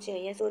એરો આમ છે,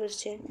 અહીંયા ચોરસ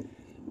છે.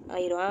 આ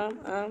એરો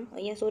આમ,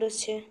 અહીંયા ચોરસ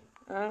છે,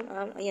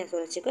 આમ, અહીંયા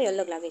ચોરસ છે. કઈ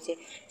અલગ લાગે છે?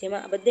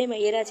 જેમાં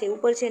બધામાં એરા છે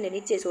ઉપર છે ને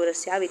નીચે ચોરસ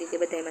છે, આવી રીતે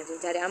બધામાં છે.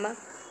 જ્યારે આમાં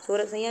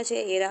ચોરસ અહીંયા છે,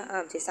 એરા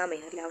આમ છે સામે,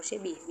 એટલે આવશે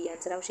બી.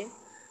 આન્સર આવશે.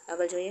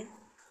 આગળ જોઈએ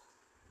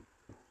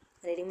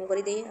અને રિમૂવ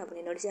કરી દઈએ,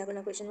 આપણે નડશે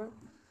આગળના ક્વેશ્ચનમાં.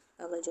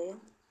 આગળ જોઈએ,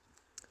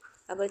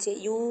 આગળ છે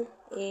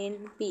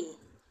UNP,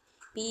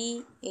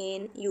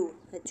 PNU,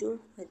 હજુ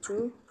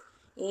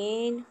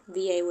NV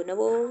આવ્યો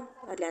નવો,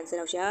 એટલે આન્સર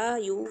આવશે આ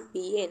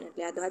UPN.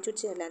 એટલે આ તો સાચું જ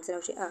છે, એટલે આન્સર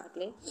આવશે આ.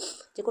 એટલે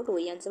જે ખોટું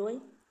હોય એ આન્સર હોય.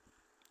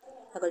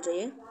 આગળ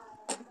જોઈએ,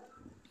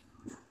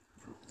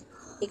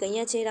 એક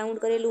અહીંયા છે રાઉન્ડ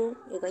કરેલું,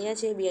 એક અહીંયા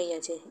છે, બે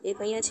અહીંયા છે, એક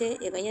અહીંયા છે,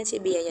 એક અહીંયા છે,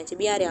 બે અહીંયા છે.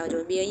 બે આરે આવજો,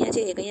 બે અહીંયા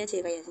છે, એક અહીંયા છે,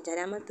 એક અહીંયા છે.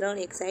 જ્યારે આમાં 3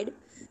 એક સાઈડ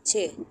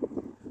છે.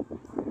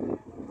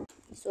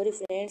 સોરી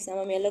ફ્રેન્ડ્સ,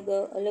 આમાં મેં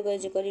અલગ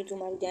જ કર્યું હતું,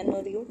 મારું ધ્યાન ન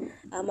રહ્યું.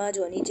 આમાં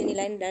જો નીચેની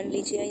લાઈન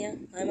દાંડલી છે,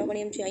 આમાં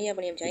પણ એમ છે, અહીંયા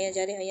પણ એમ છે, અહીંયા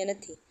જ્યારે અહીંયા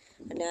નથી,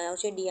 એટલે આ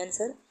આવશે ડી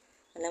આન્સર.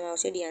 એટલે આમાં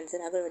આવશે ડી આન્સર.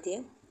 આગળ વધીએ.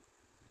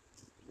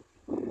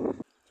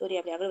 સોરી,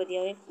 આપણે આગળ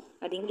વધીએ. હવે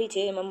આ ઢીંગલી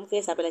છે, એમાં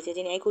ફેસ આપેલા છે,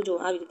 જેની આખું જો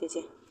આવી રીતે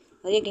છે.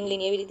 હરેક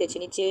ઢીંગલીની એવી રીતે છે,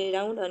 નીચે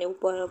રાઉન્ડ અને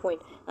ઉપર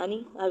પોઈન્ટ.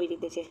 આની આવી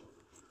રીતે છે,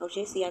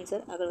 આવશે સી આન્સર.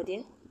 આગળ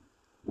વધીએ.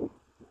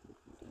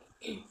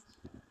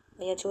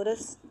 અહીંયા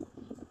ચોરસ,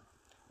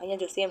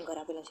 અહીંયા જો સેમ ઘર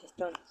આપેલા છે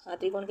 3. આ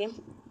ત્રિકોણ કેમ?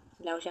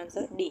 એટલે આવશે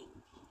આન્સર ડી.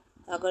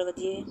 આગળ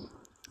વધીએ.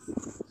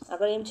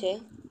 આગળ એમ છે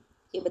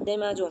એ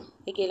બધામાં જો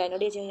એક લાઈન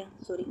અડે છે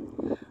અહીંયા, સોરી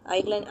આ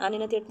એક લાઈન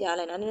આની નથી અડતી, આ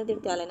લાઈન આની નથી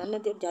અડતી, આ લાઈન આની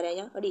નથી અડતી, જ્યારે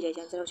અહીંયા અડી જાય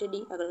છે. આન્સર આવશે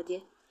ડી. આગળ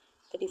વધીએ.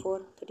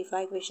 34,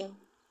 35 ક્વેશ્ચન.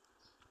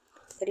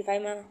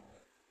 35માં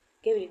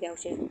કેવી રીતે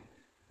આવશે?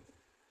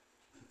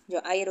 જો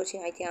આ એરો છે,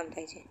 અહીંથી આમ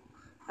થાય છે,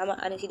 આમાં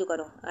આને સીધું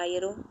કરો, આ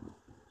એરો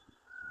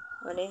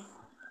અને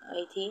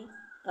અહીંથી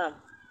આમ,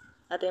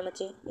 આ તો એમ જ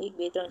છે. 1,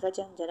 2, 3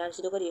 સાચા. જ્યારે આને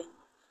સીધો કરીએ,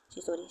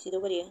 સીધો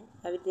કરીએ,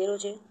 આવી રીતે એરો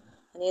છે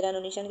અને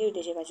એરાનું નિશાન કેવી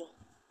રીતે છે પાછું,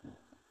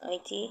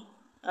 અહીંથી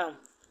આમ,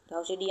 તો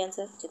આવશે ડી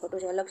આન્સર. જે ખોટું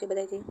છે અલગ છે,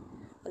 બધાથી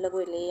અલગ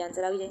હોય એટલે એ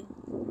આન્સર આવી જાય.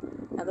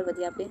 આગળ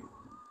વધીએ. આપણે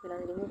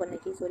પહેલાંને રિમૂવ કરી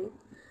નાખીએ, સોરી.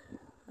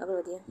 આગળ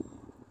વધીએ.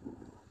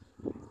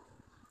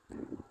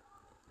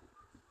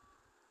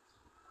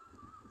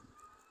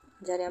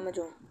 જ્યારે આમાં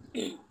જો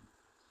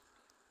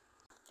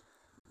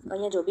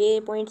અહીંયા જો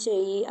 2 પોઈન્ટ છે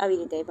એ આવી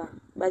રીતે આપ્યા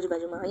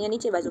બાજુમાં, અહીંયા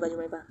નીચે બાજુમાં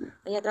આપ્યા,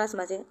 અહીંયા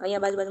ત્રાસમાં છે,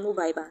 અહીંયા બાજુમાં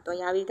ઊભા આપ્યા, તો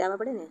અહીંયા આવી રીતે આવવા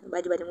પડે ને,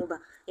 બાજુમાં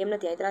ઊભા. એમ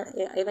નથી, એક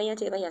અહીંયા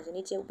છે, એક અહીંયા છે,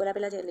 નીચે ઉપર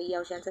આપેલા છે, એટલે એ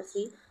આવશે આન્સર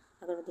સી.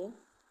 આગળ વધીએ.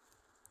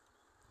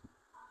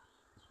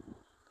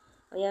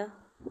 અહીંયા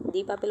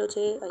દીપ આપેલો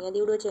છે, અહીંયા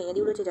દીવડો છે, અહીંયા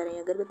દીવડો છે, જ્યારે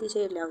અહીંયા અગરબત્તી છે,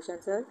 એટલે આવશે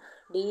આન્સર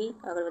ડી.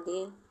 આગળ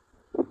વધીએ.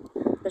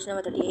 પ્રશ્ન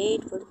નંબર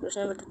 38.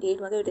 પ્રશ્ન નંબર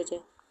 38માં કેવી રીતે છે?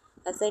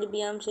 આ સાઈડ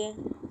બી આમ છે,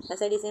 આ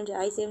સાઈડ સેમ છે,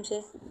 આ સેમ છે.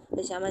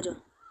 પછી આમાં જો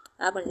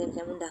આ પણ સેમ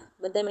છે, ઊંધા,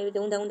 બધામાં એવી રીતે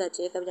ઊંધા જ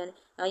છે એકબીજાને.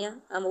 અહીંયા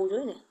આમ હોવું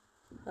જોઈએ ને,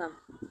 આમ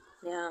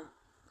ને આમ,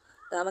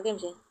 તો આમાં કેમ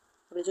છે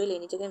આપણે જોઈ લઈએ.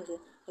 નીચે કેમ છે?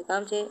 એક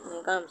આમ છે ને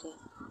એક આમ છે,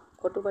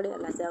 ખોટું પડે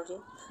એટલે આન્સર આવશે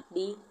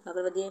ડી.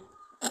 આગળ વધીએ.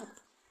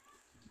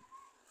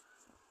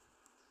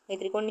 એ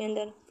ત્રિકોણની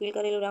અંદર ફિલ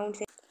કરેલું રાઉન્ડ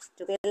છે.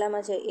 જો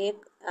પહેલામાં છે એક,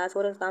 આ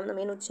ચોરસ કામનું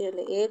મેનુ જ છે,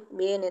 એટલે 1,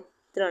 2 ને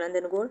 3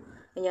 અંદરનું ગોળ.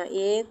 અહીંયા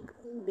 1,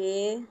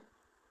 2,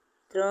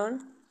 3.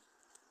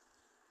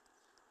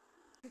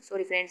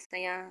 સોરી ફ્રેન્ડ્સ,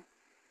 અહીંયા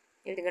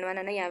એવી રીતે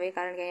ગણવાના નહીં આવે,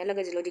 કારણ કે અહીંયા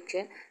અલગ જ લોજિક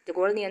છે. જો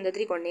ગોળની અંદર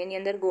ત્રિકોણ ને એની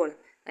અંદર ગોળ,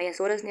 અહીંયા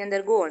ચોરસની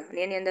અંદર ગોળ અને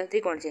એની અંદર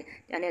ત્રિકોણ છે.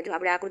 અને જો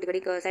આપણે આકૃતિ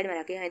ઘડીક સાઈડમાં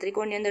રાખીએ, અહીં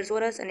ત્રિકોણની અંદર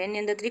ચોરસ અને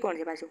એની અંદર ત્રિકોણ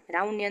છે પાછું.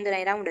 રાઉન્ડની અંદર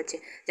અહીં રાઉન્ડ જ છે.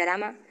 જ્યારે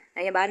આમાં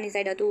અહીંયા બહારની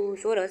સાઈડ હતું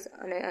ચોરસ,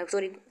 અને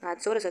સોરી હા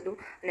ચોરસ હતું,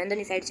 અને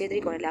અંદરની સાઈડ છે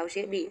ત્રિકોણ, એટલે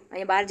આવશે બી.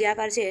 અહીંયા બહાર જે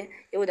આકાર છે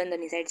એવો જ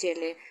અંદરની સાઈડ છે,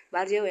 એટલે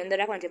બહાર જે હોય અંદર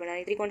રાખવાનું છે, પણ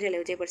અહીં ત્રિકોણ છે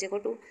એટલે જે પડશે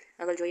ખોટું.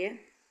 આગળ જોઈએ.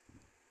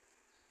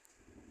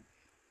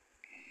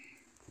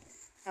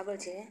 આગળ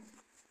છે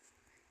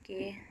કે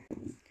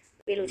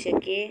પેલું છે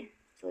કે,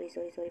 સોરી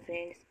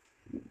ફ્રેન્ડ્સ,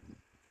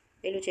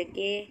 પેલું છે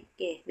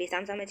કે બે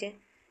સામસામે છે,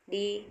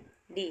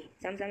 ડી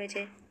સામસામે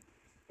છે,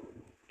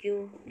 ક્યુ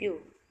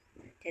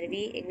જ્યારે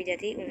બી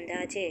એકબીજાથી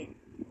ઊંધા છે,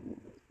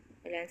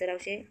 એટલે આન્સર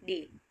આવશે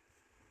ડી.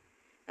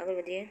 આગળ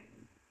વધીએ.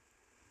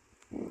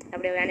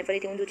 આપણે હવે આને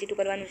ફરીથી ઊંધું ચીટું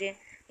કરવાનું છે.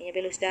 અહીંયા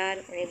પેલું સ્ટાર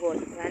અને ગોળ.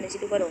 આને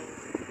સીધું કરો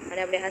અને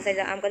આપણે આ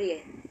સાઈડ આમ કરીએ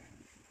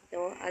તો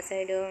આ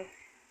સાઈડ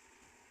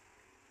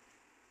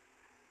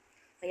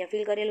અહીંયા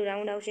ફિલ કરેલું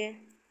રાઉન્ડ આવશે.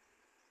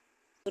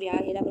 સોરી,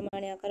 આ એરા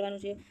પ્રમાણે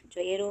કરવાનું છે. જો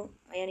એરો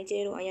અહીંયા નીચે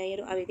એરો અહીંયા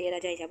એરો આવી રીતે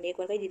એરા જાય છે. આપણે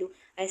એકવાર કહી દીધું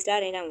આ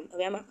સ્ટાર એ રાઉન્ડ.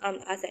 હવે આમાં આમ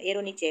આ એરો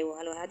નીચે આવ્યો.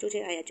 હાલો સાચું છે,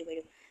 આ સાચું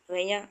પડ્યું. હવે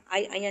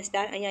અહીંયા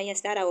સ્ટાર અહીંયા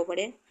સ્ટાર આવવો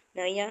પડે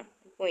ને અહીંયા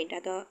પોઈન્ટ.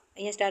 આ તો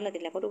અહીંયા સ્ટાર નથી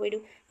એટલે ખોટું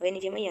પડ્યું. હવે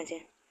એની જેમ અહીંયા છે.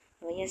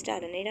 હવે અહીંયા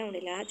સ્ટાર અને રાઉન્ડ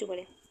એટલે સાચું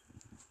પડે.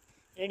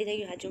 રેડી થઈ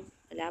ગયું સાચું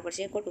એટલે આ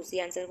પડશે ખોટું.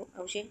 સી આન્સર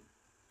આવશે.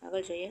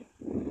 આગળ જોઈએ.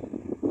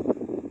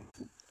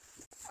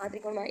 આ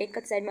ત્રિકોણમાં એક જ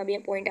સાઈડમાં 2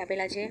 પોઈન્ટ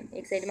આપેલા છે.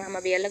 એક સાઈડમાં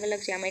આમાં 2 અલગ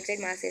અલગ છે. આમાં એક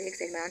સાઈડમાં હશે, એક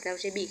સાઈડમાં આન્સર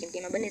આવશે બી, કેમ કે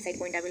એમાં બંને સાઈડ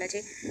પોઈન્ટ આપેલા છે.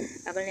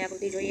 આગળની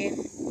આકૃતિ જોઈએ.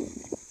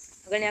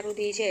 આગળની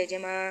આકૃતિ છે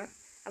જેમાં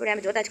આપણે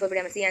આમ જોતા જ ખબર પડે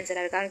આમાં સી આન્સર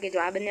આવે, કારણ કે જો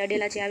આ બંને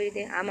અડેલા છે આવી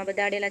રીતે, આમાં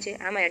બધા અડેલા છે,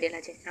 આમાં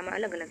અડેલા છે, આમાં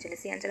અલગ અલગ છે એટલે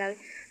સી આન્સર આવે.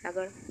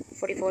 આગળ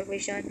 44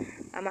 ક્વેશ્ચન.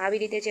 આમાં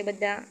આવી રીતે છે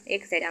બધા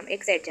એક સાઈડ, આમ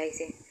એક સાઈડ જાય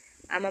છે,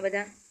 આમાં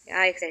બધા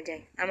આ એક સાઈડ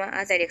જાય, આમાં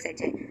આ સાઈડ એક સાઈડ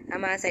જાય,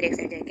 આમાં આ સાઈડ એક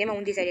સાઈડ જાય. કેમાં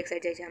ઊંધી સાઈડ એક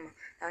સાઈડ જાય છે, આમાં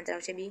આન્સર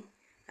આવશે બી.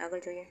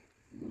 આગળ જોઈએ.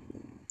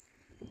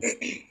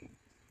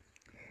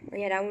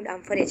 અહીંયા રાઉન્ડ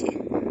આમ ફરે છે,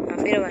 આમ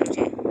ફેરવવાનું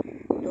છે.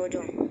 તો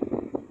જો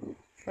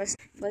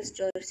ફર્સ્ટ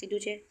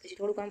સીધું છે, પછી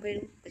થોડુંક આમ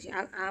ફર્યું, પછી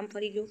આમ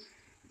ફરી ગયું,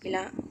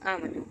 પેલા આમ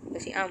હતું,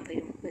 પછી આમ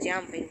ફર્યું, પછી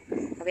આમ ફર્યું.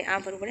 હવે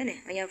આમ ફરવું પડે ને,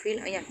 અહીંયા ફીલ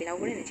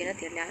આવવું પડે ને, જે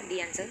નથી એટલે આ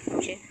ડી આન્સર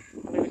આવશે.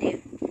 આપણે વધીએ.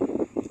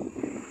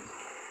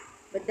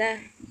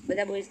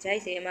 બધા બોયઝ જાય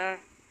છે એમાં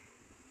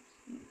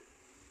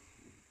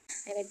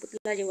કંઈક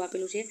પુતલા જેવું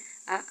આપેલું છે.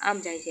 આ આમ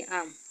જાય છે,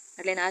 આમ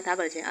એટલે એના હાથ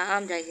આગળ છે. આ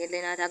આમ જાય છે એટલે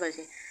એના હાથ આગળ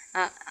છે.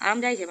 આ આમ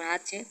જાય છે પણ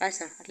હાથ છે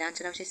પાછળ એટલે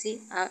આન્સર આવશે સી.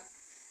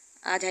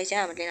 આ જાય છે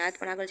આમ એટલે એના હાથ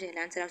પણ આગળ છે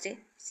એટલે આન્સર આવશે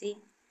સી.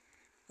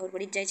 ખબર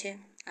પડી જ જાય છે.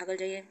 આગળ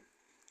જોઈએ.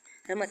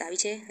 રમત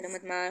આવી છે.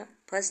 રમતમાં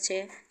ફર્સ્ટ છે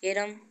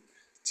કેરમ,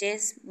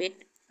 ચેસ, બેટ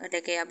એટલે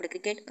કે આપણે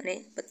ક્રિકેટ અને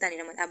પત્તાની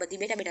રમત. આ બધી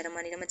બેઠા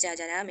રમવાની રમત છે.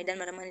 જ્યારે આ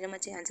મેદાનમાં રમવાની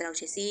રમત છે. આન્સર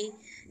આવશે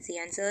સી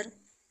આન્સર.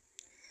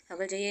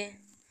 આગળ જોઈએ.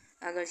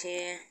 આગળ છે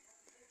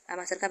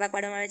આમાં સરખા ભાગ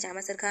પાડવામાં આવે છે,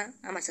 આમાં સરખા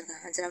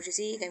આન્સર આવશે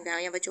સી, કેમ કે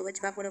અહીંયા વચ્ચે ભાગ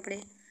પાડવો પડે.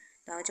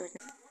 તો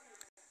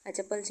આ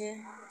ચપ્પલ છે,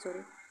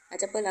 સોરી આ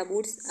ચપ્પલ, આ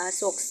બૂટ્સ, આ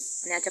સોક્સ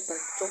અને આ ચપ્પલ.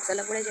 સોક્સ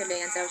અલગ પડે છે એટલે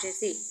આન્સર આવશે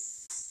સી.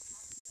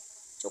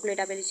 ચોકલેટ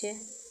આપેલી છે,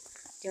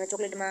 જેમાં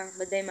ચોકલેટમાં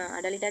બધામાં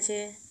આડા લીટા છે,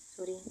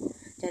 સોરી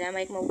જ્યારે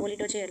આમાં એકમાં ઊભો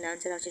લીટો છે એટલે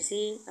આન્સર આવશે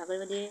સી.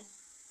 આગળ વધીએ.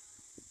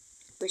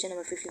 Question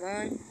number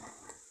 51.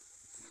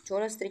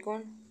 ચોરસ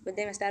ત્રિકોણ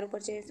બધામાં સ્ટાર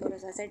ઉપર છે,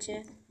 ચોરસ આ સાઈડ છે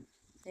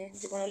ને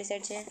ત્રિકોણ ઓલી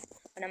સાઈડ છે,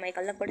 અને આમાં એક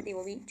અલગ પડતી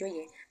હોવી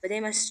જોઈએ.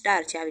 બધામાં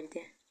સ્ટાર છે આવી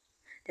રીતે,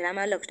 ત્યારે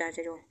આમાં અલગ સ્ટાર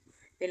છે. જો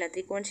પહેલાં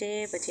ત્રિકોણ છે,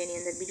 પછી એની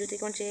અંદર બીજું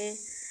ત્રિકોણ છે,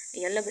 એ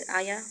અલગ.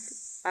 અહીંયા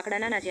પાકડા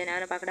નાના છે અને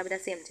આના પાકડા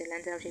બધા સેમ છે એટલે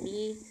આન્સર આવશે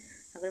બી.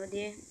 આગળ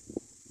વધીએ.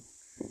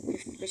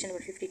 ક્વેશ્ચન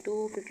નંબર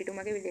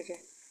 52માં કેવી રીતે છે,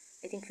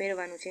 આઈ થિંક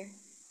ફેરવવાનું છે.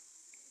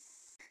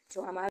 જો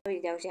આમાં આવી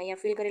રીતે આવશે.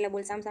 અહીંયા ફિલ કરેલા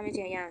બોલ સામે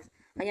છે,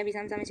 અહીંયા બી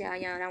સામે છે,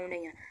 અહીંયા રાઉન્ડ,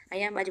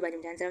 અહીંયા બાજુ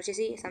છે, આન્સર આવશે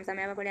સી.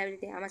 સામે આવવા પડે આવી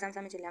રીતે, આમાં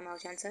સામે છે એટલે આમાં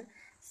આવશે આન્સર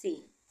સી.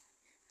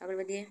 આગળ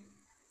વધીએ.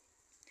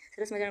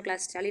 સરસ મજાનો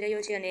ક્લાસ ચાલી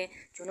રહ્યો છે અને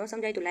જો ન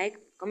સમજાય તો લાઈક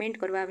કમેન્ટ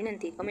કરવા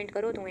વિનંતી. કમેન્ટ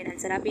કરો તો હું એને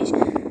આન્સર આપીશ.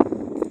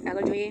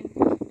 આગળ જોઈએ.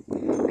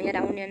 અહીંયા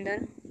રાઉન્ડની અંદર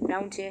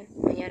રાઉન્ડ છે,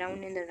 અહીંયા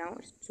રાઉન્ડની અંદર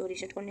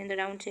ષટકોણની અંદર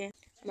રાઉન્ડ છે.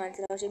 આમાં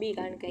આન્સર આવશે બી,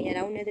 કારણ કે અહીંયા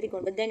રાઉન્ડ ને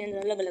ત્રિકોણ બધાની અંદર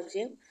અલગ અલગ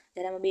છે,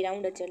 જ્યારે આમાં 2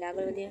 રાઉન્ડ જ છે એટલે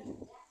આગળ વધીએ.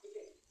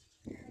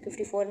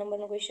 54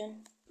 નંબરનો ક્વેશ્ચન.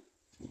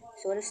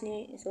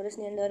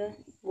 ચોરસની અંદર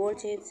ગોળ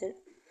છે,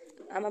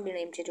 આમાં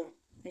બી એમ છે. જો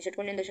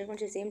ષટકોણની અંદર ષટકોણ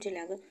છે, સેમ છે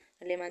એટલે આગળ,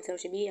 એટલે એમાં આન્સર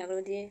આવશે બી. આગળ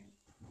વધીએ.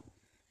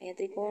 અહીંયા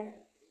ત્રિકોણ,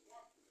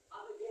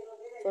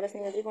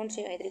 ચોરસની અંદર ત્રિકોણ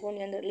છે, અહીં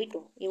ત્રિકોણની અંદર લીટો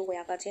એવો કોઈ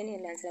આકાર છે નહીં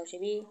એટલે આન્સર આવશે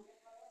બી.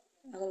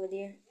 આગળ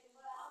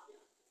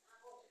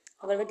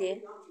વધીએ.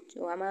 જો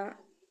આમાં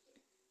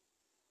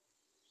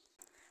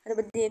આ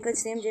બધી એક જ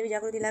સેમ જેવી જ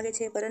આકૃતિ લાગે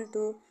છે,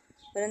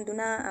 પરંતુ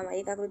ના, આમાં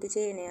એક આકૃતિ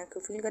છે એને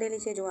આખું ફિલ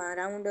કરેલી છે. જો આ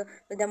રાઉન્ડ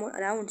બધા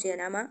રાઉન્ડ છે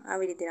અને આમાં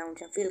આવી રીતે રાઉન્ડ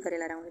છે, ફિલ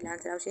કરેલા રાઉન્ડ એટલે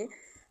આન્સર આવશે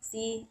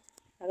સી.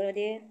 આગળ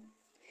વધીએ.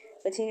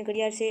 પછીની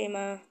ઘડિયાળ છે,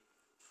 એમાં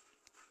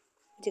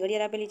જે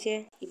ઘડિયાળ આપેલી છે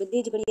એ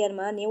બધી જ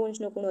ઘડિયાળમાં 90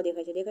 અંશનો ખૂણો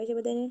દેખાય છે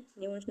બધાને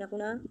 90 અંશના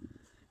ખૂણા,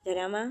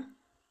 જ્યારે આમાં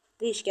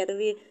 30 ક્યાં તો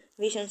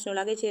 20 અંશનો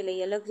લાગે છે એટલે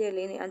એ અલગ છે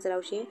એટલે એની આન્સર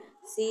આવશે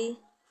સી.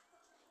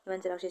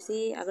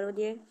 આગળ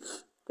વધીએ.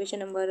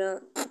 ક્વેશ્ચન નંબર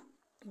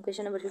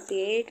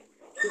 58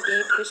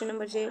 ક્વેશ્ચન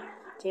નંબર છે,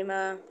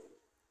 જેમાં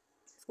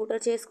સ્કૂટર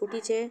છે,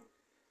 સ્કૂટી છે,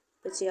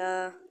 પછી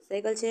આ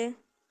સાયકલ છે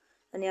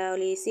અને આ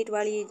ઓલી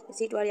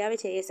સીટવાળી આવે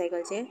છે એ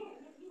સાયકલ છે,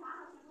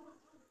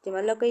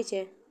 જેમાં અલગ કઈ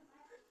છે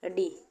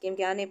ડી, કેમ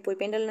કે આને કોઈ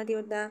પેન્ડલ નથી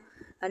હોતા,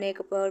 અને એક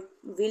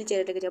વ્હીલચેર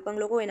એટલે કે જે અપંગ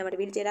લોકો હોય એના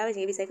માટે વ્હીલચેર આવે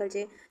છે એવી સાયકલ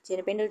છે,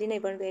 જેને પેન્ડલથી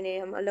નહીં પરંતુ એને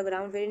અલગ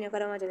રાઉન્ડ ફેરીને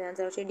કરવામાં આવે છે,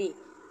 આન્સર આવશે ડી.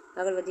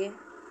 આગળ વધીએ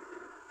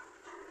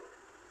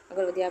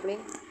આપણે.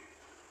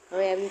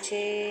 હવે આવ્યું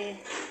છે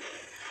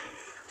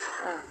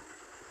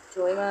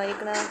જો એમાં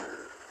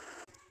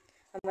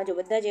આમાં જો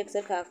બધા જ એક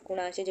સરખા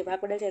ખૂણા છે, જે ભાગ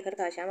પડેલ છે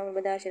સરખા છે, આમાં પણ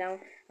બધા છે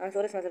રાઉન્ડ, આમાં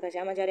ચોરસમાં સરખા છે.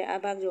 આમાં જ્યારે આ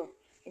ભાગ જો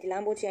એથી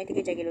લાંબો છે, અહીંથી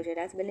ખેંચાઈ ગયેલો છે,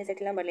 રાસ બંને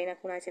સાઈડથી લાંબા, એટલે એના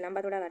ખૂણા છે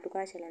લાંબા, થોડા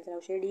ટૂંકા છે, આન્સર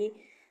આવશે ડી.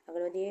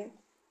 આગળ વધીએ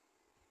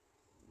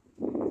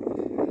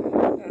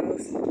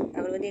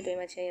તો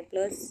એમાં છે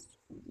પ્લસ,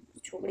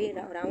 છોકરી,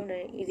 રાઉન્ડ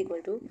અને ઇઝ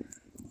ઇક્વલ ટુ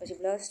પછી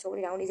પ્લસ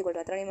ચોકડી રાઉન્ડ ઇઝ ઇક્વલ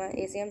ટુ આ ત્રણેયમાં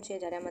એ સેમ છે.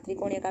 જ્યારે આમાં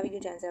ત્રિકોણ એક આવી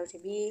ગયું છે, આન્સર આવશે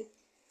બી.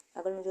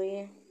 આગળનું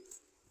જોઈએ.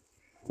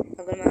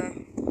 આગળમાં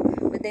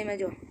બધામાં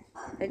જો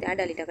રીતે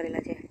આડા લીટા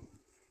કરેલા છે,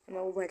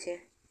 એમાં ઊભા છે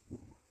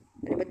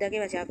અને બધા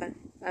કેવા છે આકાર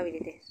આવી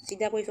રીતે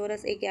સીધા. કોઈ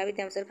ચોરસ એ કે આવી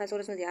રીતે આમ સરખા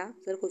ચોરસ નથી, આ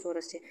સરખું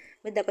ચોરસ છે.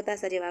 બધા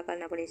પતાસા જેવા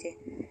આકારના પડે છે.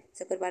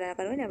 શક્કરપારા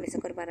આકાર હોય ને આપણે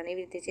શક્કરપારાને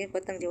એવી રીતે છે,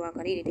 પતંગ જેવો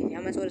આકાર એ રીતે છે.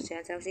 આમાં ચોરસ છે,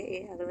 આન્સર આવશે એ.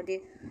 આગળ વધીએ.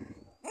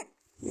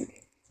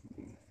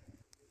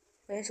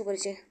 અહીંયા શું કરે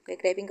છે? કંઈક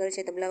ટાઈપિંગ કરે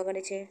છે, તબલા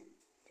વગાડે છે.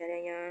 જ્યારે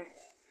અહીંયા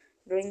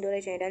ડ્રોઈંગ દોરે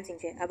છે, ડાન્સિંગ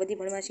છે. આ બધી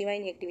ભણવા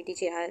સિવાયની એક્ટિવિટી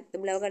છે. આ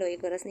તબલા વગાડો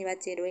એક રસની વાત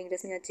છે, ડ્રોઈંગ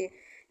રસની વાત છે,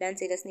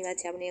 ડાન્સ એ રસની વાત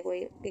છે. આપણે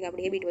કોઈ કંઈક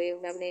આપણી હેબિટ હોય,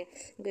 આપણે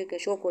કંઈક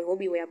શોખ હોય,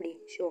 હોબી હોય આપણી,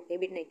 શોખ,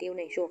 હેબિટ નહીં, ટેવ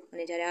નહીં, શોખ.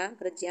 અને જ્યારે આ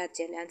ફરજિયાત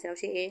છે, એટલે આન્સર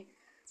આવશે એ.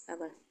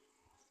 આગળ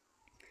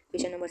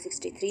ક્વેશ્ચન નંબર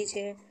 63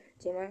 છે,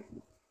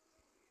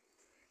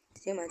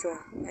 જેમાં જો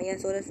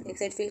અહીંયા ચોરસ એક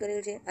સાઈડ ફિલ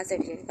કરેલું છે, આ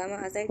સાઈડ છે, આમાં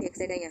આ સાઈડ એક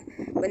સાઈડ અહીંયા,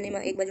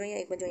 બંનેમાં એક બાજુ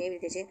અહીંયા એક બાજુ એવી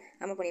રીતે છે.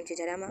 આમાં પણ એમ છે,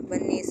 જ્યારે આમાં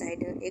બંને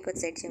સાઈડ એક જ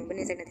સાઈડ છે,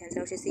 બંને સાઈડ નથી. આન્સર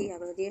આવશે સી.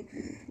 આગળ વધીએ.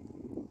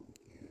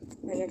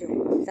 અહીંયા જો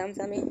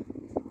સામે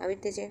આવી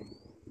રીતે છે,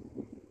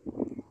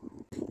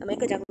 આમાં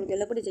એક જ આકૃતિ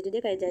અલગ પડી છે, જે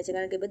દેખાઈ જાય છે,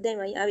 કારણ કે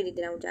બધામાં આવી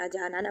રીતે રાઉન્ડ છે.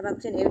 આ નાના ભાગ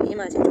છે ને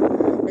એમાં છે, જો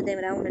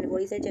બધામાં રાઉન્ડ અને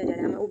ગોળી સાઈડ છે,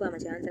 જ્યારે આમાં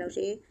ઊભામાં છે. આન્સર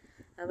આવશે એ.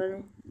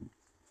 આગળનું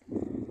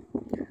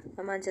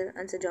આમાં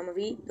આન્સર જો આમાં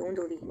વી તો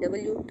ઊંધો વી,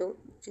 ડબલ્યુ તો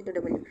સીધો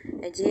ડબલ્યુ,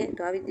 અને જે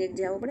તો આવી રીતે એક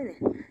જે આવવો પડે ને,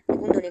 એક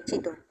ઊંધો ને એક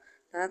સીધો,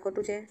 આ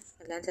ખોટું છે,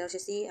 એટલે આન્સર આવશે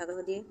સી. આગળ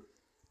વધીએ.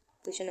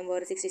 ક્વેશ્ચન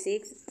નંબર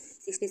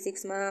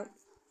 66માં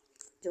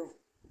જો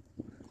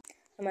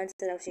આમાં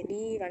આન્સર આવશે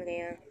ડી, કારણ કે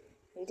અહીંયા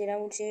નીચે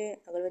રાઉન્ડ છે.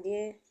 આગળ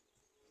વધીએ.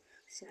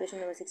 ક્વેશ્ચન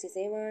નંબર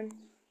 67માં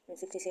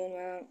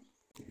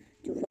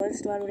જો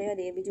ફર્સ્ટ વાળું રહેવા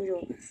દે, બીજું જો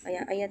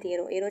અહીંયાથી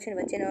એરો છે ને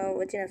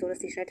વચ્ચેના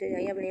ચોરસથી સ્ટાર્ટ થાય છે.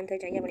 અહીંયા પણ એમ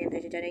થાય છે, અહીંયા પણ એમ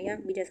થાય છે, જ્યારે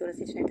અહીંયા બીજા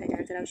ચોરસથી સ્ટાર્ટ થાય છે.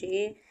 આન્સર આવશે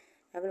એ.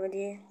 આગળ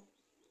વધીએ.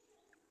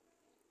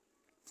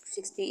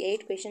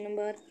 68 ક્વેશ્ચન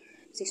નંબર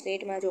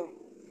 68માં જો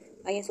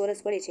અહીંયા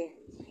ચોરસ પડે છે,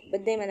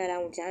 બધામાં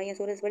રાઉન્ડ છે. અહીંયા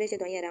ચોરસ પડે છે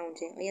તો અહીંયા રાઉન્ડ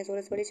છે, અહીંયા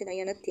ચોરસ પડે છે તો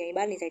અહીંયા નથી, અહીં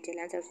બહારની સાઈડ છે,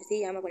 એટલે આન્સર આવશે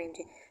સી. આમાં પણ એમ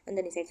છે,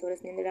 અંદરની સાઈડ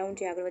ચોરસની અંદર રાઉન્ડ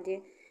છે. આગળ વધીએ.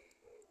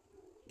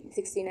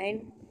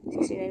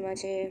 69માં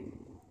છે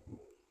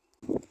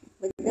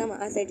બધામાં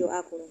આ સાઈડ જો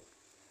આ ખૂણો,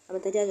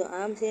 આમાં ધજા જો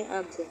આમ છે,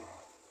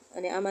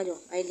 અને આમાં જો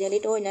અહીં જ્યાં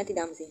લીટો હોય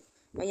ત્યાંથી આમ છે,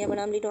 અહીંયા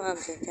પણ આમ લીટો આમ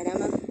છે, જ્યારે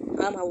આમાં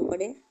આમ આવવું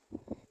પડે,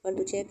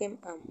 પરંતુ છે કેમ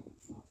આમ,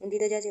 ઊંધી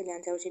ધજા છે, એટલે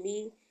આન્સર આવશે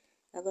બી.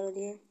 આગળ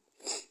વધીએ.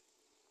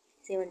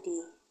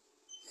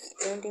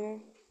 70માં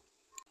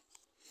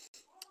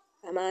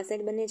આમાં આ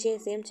સાઈડ બંને છે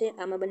સેમ છે,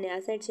 આમાં બંને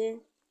આ સાઈડ છે,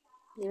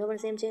 એમાં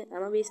પણ સેમ છે,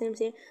 આમાં બી સેમ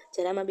છે,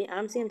 જ્યારે આમાં બી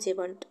આમ સેમ છે,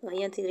 પણ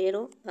અહીંયાથી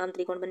રેરો આમ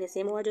ત્રિકોણ બંને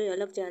સેમ હોવા જોઈએ,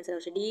 અલગ છે. આન્સર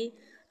આવશે ડી.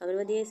 આગળ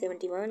વધીએ.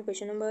 71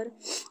 ક્વેશ્ચન નંબર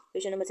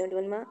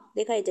 71માં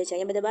દેખાઈ જાય છે,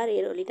 અહીંયા બધા 12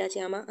 એરો લીટા છે,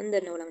 આમાં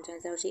અંદરના ઓલામાં છે.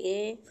 આન્સર આવશે એ.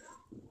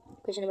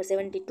 Question number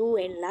 72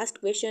 and last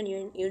question,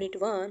 unit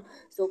 1.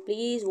 So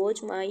please watch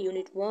my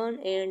unit 1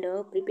 and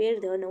prepare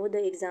the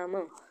navodaya exam.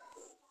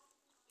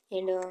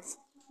 And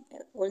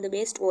all the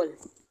best all.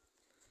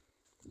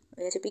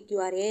 અહીંયા છે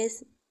PQRS,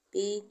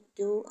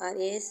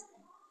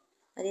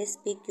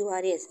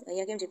 PQRS.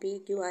 અહીંયા કેમ છે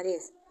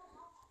PQRS?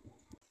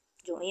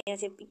 જો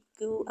અહીંયા છે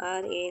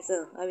PQRS,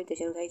 આવી રીતે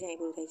શરૂ થાય છે, અહીં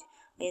પૂરું થાય છે.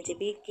 અહીંયા છે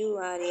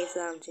PQRS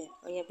આમ છે,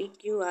 અહીંયા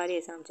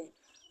PQRS આમ છે,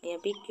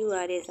 અહીંયા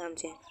PQRS આમ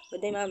છે,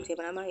 બધામાં આમ છે,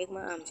 પણ આમાં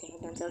એકમાં આમ છે.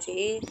 આન્સર આવશે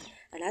એ.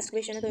 આ લાસ્ટ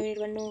ક્વેશ્ચન હતો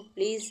unit 1નો.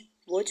 Please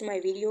watch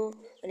my video,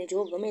 અને જો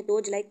ગમે તો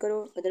જ લાઇક કરો,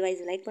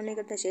 અદરવાઇઝ લાઇક પણ નહીં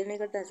કરતા, શેર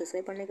નહીં કરતા,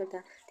 સબસ્ક્રાઈબ પણ નહીં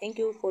કરતા. Thank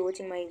you for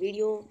watching my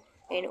video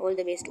and all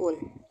the best all.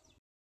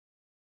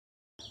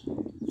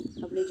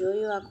 આપણે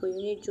જોયું, આખું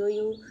યુનિટ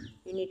જોયું.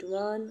 યુનિટ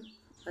 1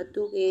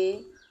 હતું કે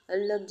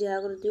અલગ જે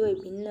આકૃતિ હોય,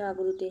 ભિન્ન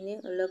આકૃતિને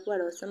અલગ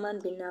પાડો, સમાન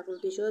ભિન્ન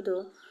આકૃતિ શોધો,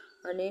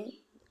 અને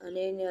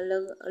એને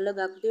અલગ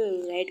આકૃતિ હોય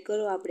રાઇટ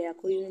કરો. આપણે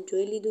આખું યુનિટ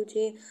જોઈ લીધું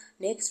છે.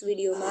 નેક્સ્ટ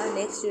વિડીયોમાં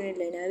નેક્સ્ટ યુનિટ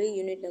લઈને આવી,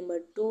 unit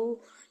number 2.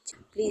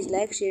 Please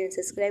like, share and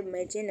subscribe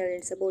my channel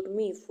and support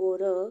me for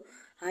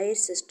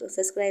highest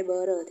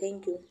subscriber.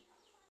 Thank you.